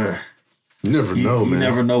shit, but you never know, man. You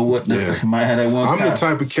never know what might have that one I'm the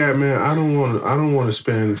type of cat, man, I don't want to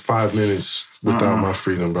spend 5 minutes without my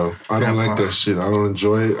freedom, bro. I don't like that shit. I don't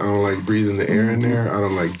enjoy it. I don't like breathing the air in there. I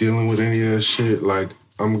don't like dealing with any of that shit. Like,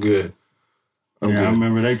 I'm good. I'm good. I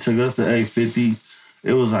remember they took us to 850.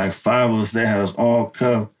 It was like 5 of us. They had us all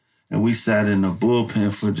cuffed. And we sat in the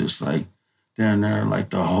bullpen for just like down there like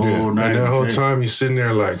the whole night. And that whole time you're sitting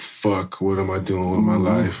there like, fuck, what am I doing with my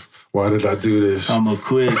life? Why did I do this? I'm going to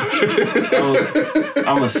quit.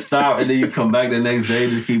 I'm going to stop. And then you come back the next day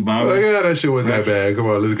and just keep bombing. Like, that shit wasn't that bad. Come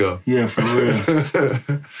on, let's go. Yeah, for real.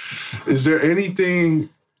 Is there anything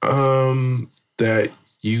that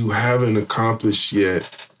you haven't accomplished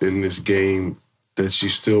yet in this game that you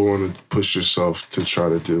still want to push yourself to try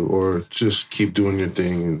to do, or just keep doing your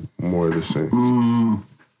thing and more of the same?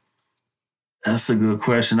 That's a good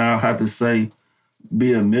question. I'll have to say,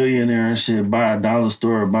 be a millionaire and shit, buy a dollar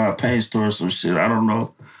store or buy a paint store or some shit. I don't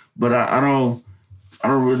know, but I don't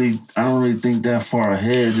really think that far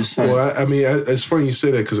ahead. Just like, well, I mean, it's funny you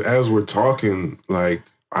say that because as we're talking, like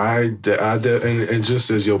and just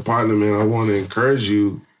as your partner, man, I want to encourage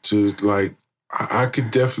you to like. I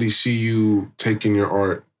could definitely see you taking your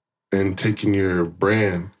art and taking your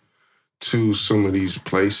brand to some of these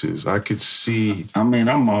places. I could see... I mean,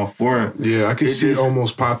 I'm all for it. Yeah, I could see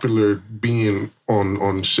almost popular being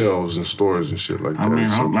on shelves and stores and shit like that. I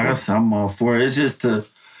mean, like I said, I'm all for it. It's just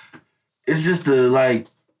the like,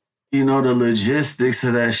 you know, the logistics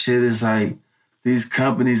of that shit is like, these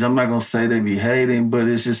companies, I'm not going to say they be hating, but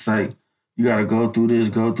it's just like, you got to go through this,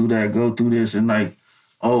 go through that, go through this, and like,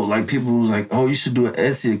 oh, like people was like, oh, you should do an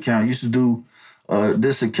Etsy account. You should do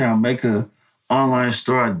this account, make a online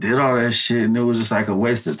store. I did all that shit, and it was just like a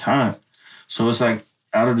waste of time. So it's like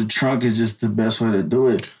out of the trunk is just the best way to do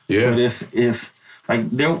it. Yeah. But if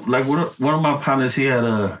like there, like one of my partners, he had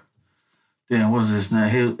what was his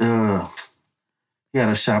name? He had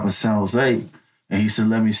a shop in San Jose, and he said,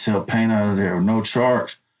 let me sell paint out of there with no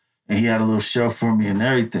charge. And he had a little shelf for me and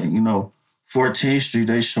everything. You know, 14th Street,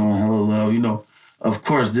 they showing hella love. You know. Of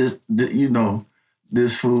course, this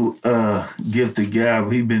fool, Gift the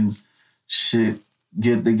Gab, he been shit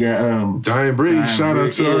get the guy. Dying Breed. Shout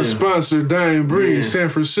out to our sponsor, Dying Breed, San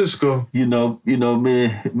Francisco. Me and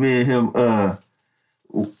him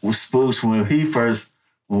was spooks when he first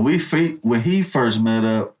met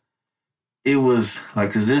up. It was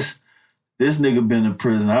like, cause this nigga been in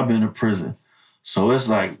prison. I've been in prison, so it's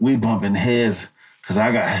like we bumping heads. Cause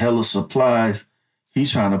I got hella supplies. He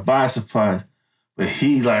trying to buy supplies, but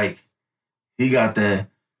he got that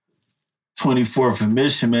 24th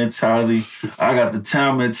admission mentality. I got the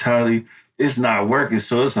town mentality. It's not working.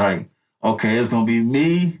 So it's like, okay, it's going to be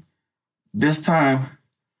me this time.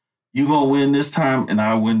 You going to win this time and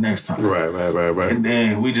I'll win next time. Right. And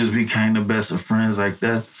then we just became the best of friends like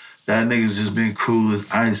that. That nigga's just been cool as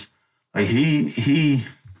ice. Like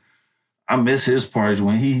I miss his parties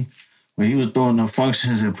when he was throwing the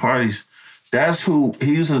functions and parties. That's who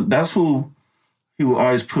he would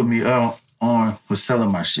always put me out on, was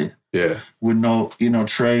selling my shit. Yeah. With no,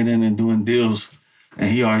 trading and doing deals. And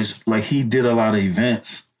he always, like, he did a lot of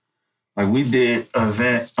events. Like, we did an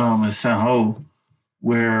event in San Ho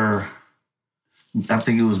where I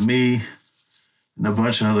think it was me and a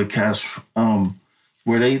bunch of other cats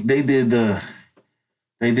where they did the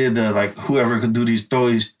like, whoever could do these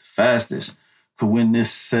throws fastest could win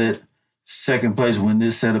this set, second place, win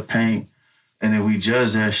this set of paint. And then we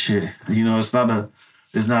judge that shit. It's not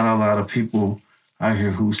a lot of people out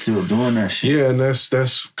here who's still doing that shit. Yeah, and that's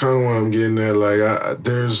kind of what I'm getting at. Like,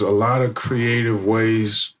 there's a lot of creative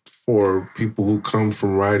ways for people who come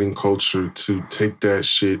from writing culture to take that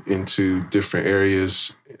shit into different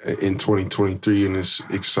areas in 2023, and it's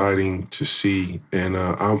exciting to see. And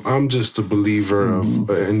I'm just a believer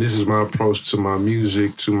of, and this is my approach to my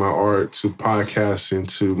music, to my art, to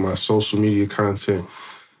podcasting, to my social media content.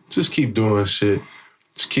 Just keep doing shit.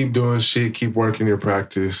 Just keep doing shit, keep working your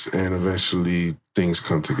practice, and eventually things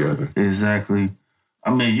come together. Exactly.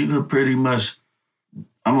 I mean, you could pretty much,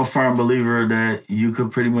 I'm a firm believer that you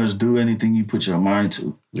could pretty much do anything you put your mind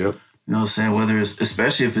to. Yep. You know what I'm saying? Whether it's,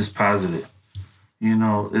 especially if it's positive.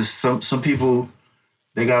 It's some people,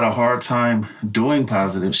 they got a hard time doing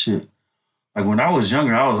positive shit. Like when I was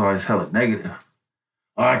younger, I was always hella negative.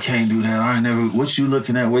 Oh, I can't do that. I ain't never, what you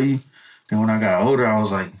looking at? Then when I got older, I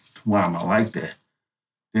was like, why am I like that?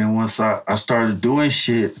 Then once I started doing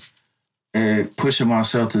shit and pushing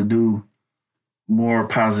myself to do more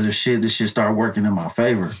positive shit, this shit started working in my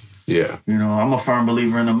favor. Yeah. I'm a firm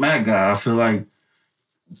believer in the Mac guy. I feel like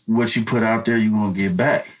what you put out there, you're going to get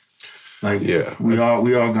back. Like, yeah. we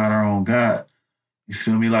all got our own God. You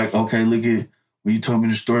feel me? Like, okay, look at, when you told me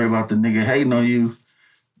the story about the nigga hating on you,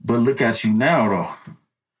 but look at you now, though.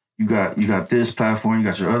 You got this platform, you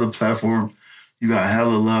got your other platform, you got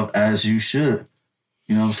hella love, as you should.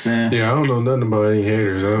 You know what I'm saying? Yeah, I don't know nothing about any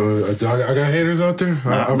haters. I got haters out there?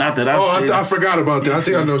 Not that I forgot about that. I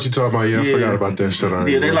think I know what you're talking about. Yeah, I forgot about that shit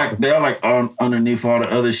already. Yeah, they're like underneath all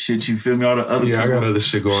the other shit, you feel me? All the other I got other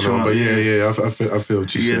shit going on. But I feel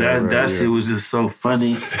what you're saying. Yeah, that shit was just so funny.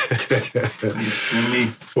 You feel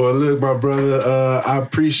me? Well, look, my brother, I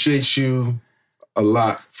appreciate you a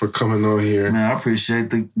lot for coming on here. Man, I appreciate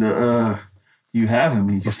the you having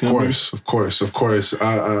me. You feel me? Of course.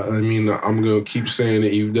 I mean, I'm going to keep saying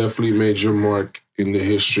it. You've definitely made your mark in the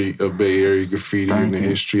history of Bay Area graffiti, in the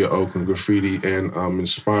history of Oakland graffiti, and I'm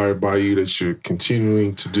inspired by you that you're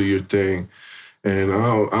continuing to do your thing. And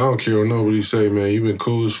I don't care what nobody say, man. You've been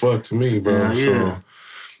cool as fuck to me, bro. Yeah. So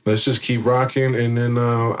let's just keep rocking. And then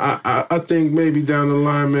I think maybe down the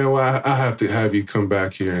line, man, I have to have you come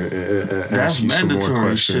back here and ask you some more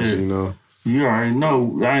questions, shit. You already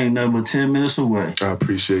know I ain't nothing but 10 minutes away. I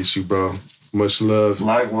appreciate you, bro. Much love.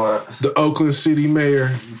 Likewise. The Oakland City Mayor,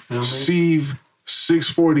 Ceav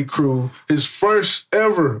 640 crew, his first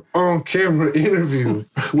ever on-camera interview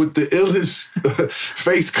with the illest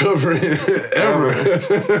face covering ever.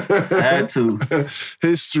 Had to.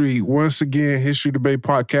 History, once again, History Debate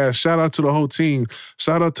Podcast. Shout out to the whole team.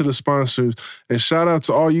 Shout out to the sponsors. And shout out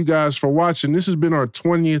to all you guys for watching. This has been our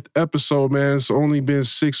 20th episode, man. It's only been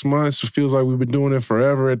 6 months. It feels like we've been doing it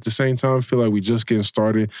forever. At the same time, I feel like we just getting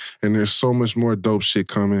started. And there's so much more dope shit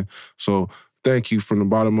coming. So thank you from the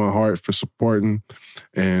bottom of my heart for supporting,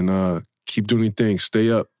 and keep doing your thing.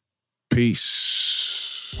 Stay up.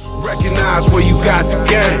 Peace. Recognize where you got the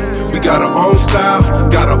game. We got our own style,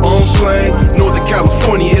 got our own slang. Northern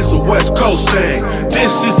California is a West Coast thing.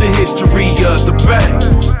 This is the history of the Bay.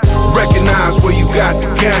 Recognize where you got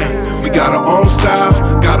the game. We got our own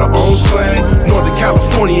style, got our own slang. Northern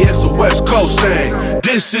California is a West Coast thing.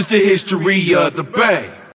 This is the history of the Bay.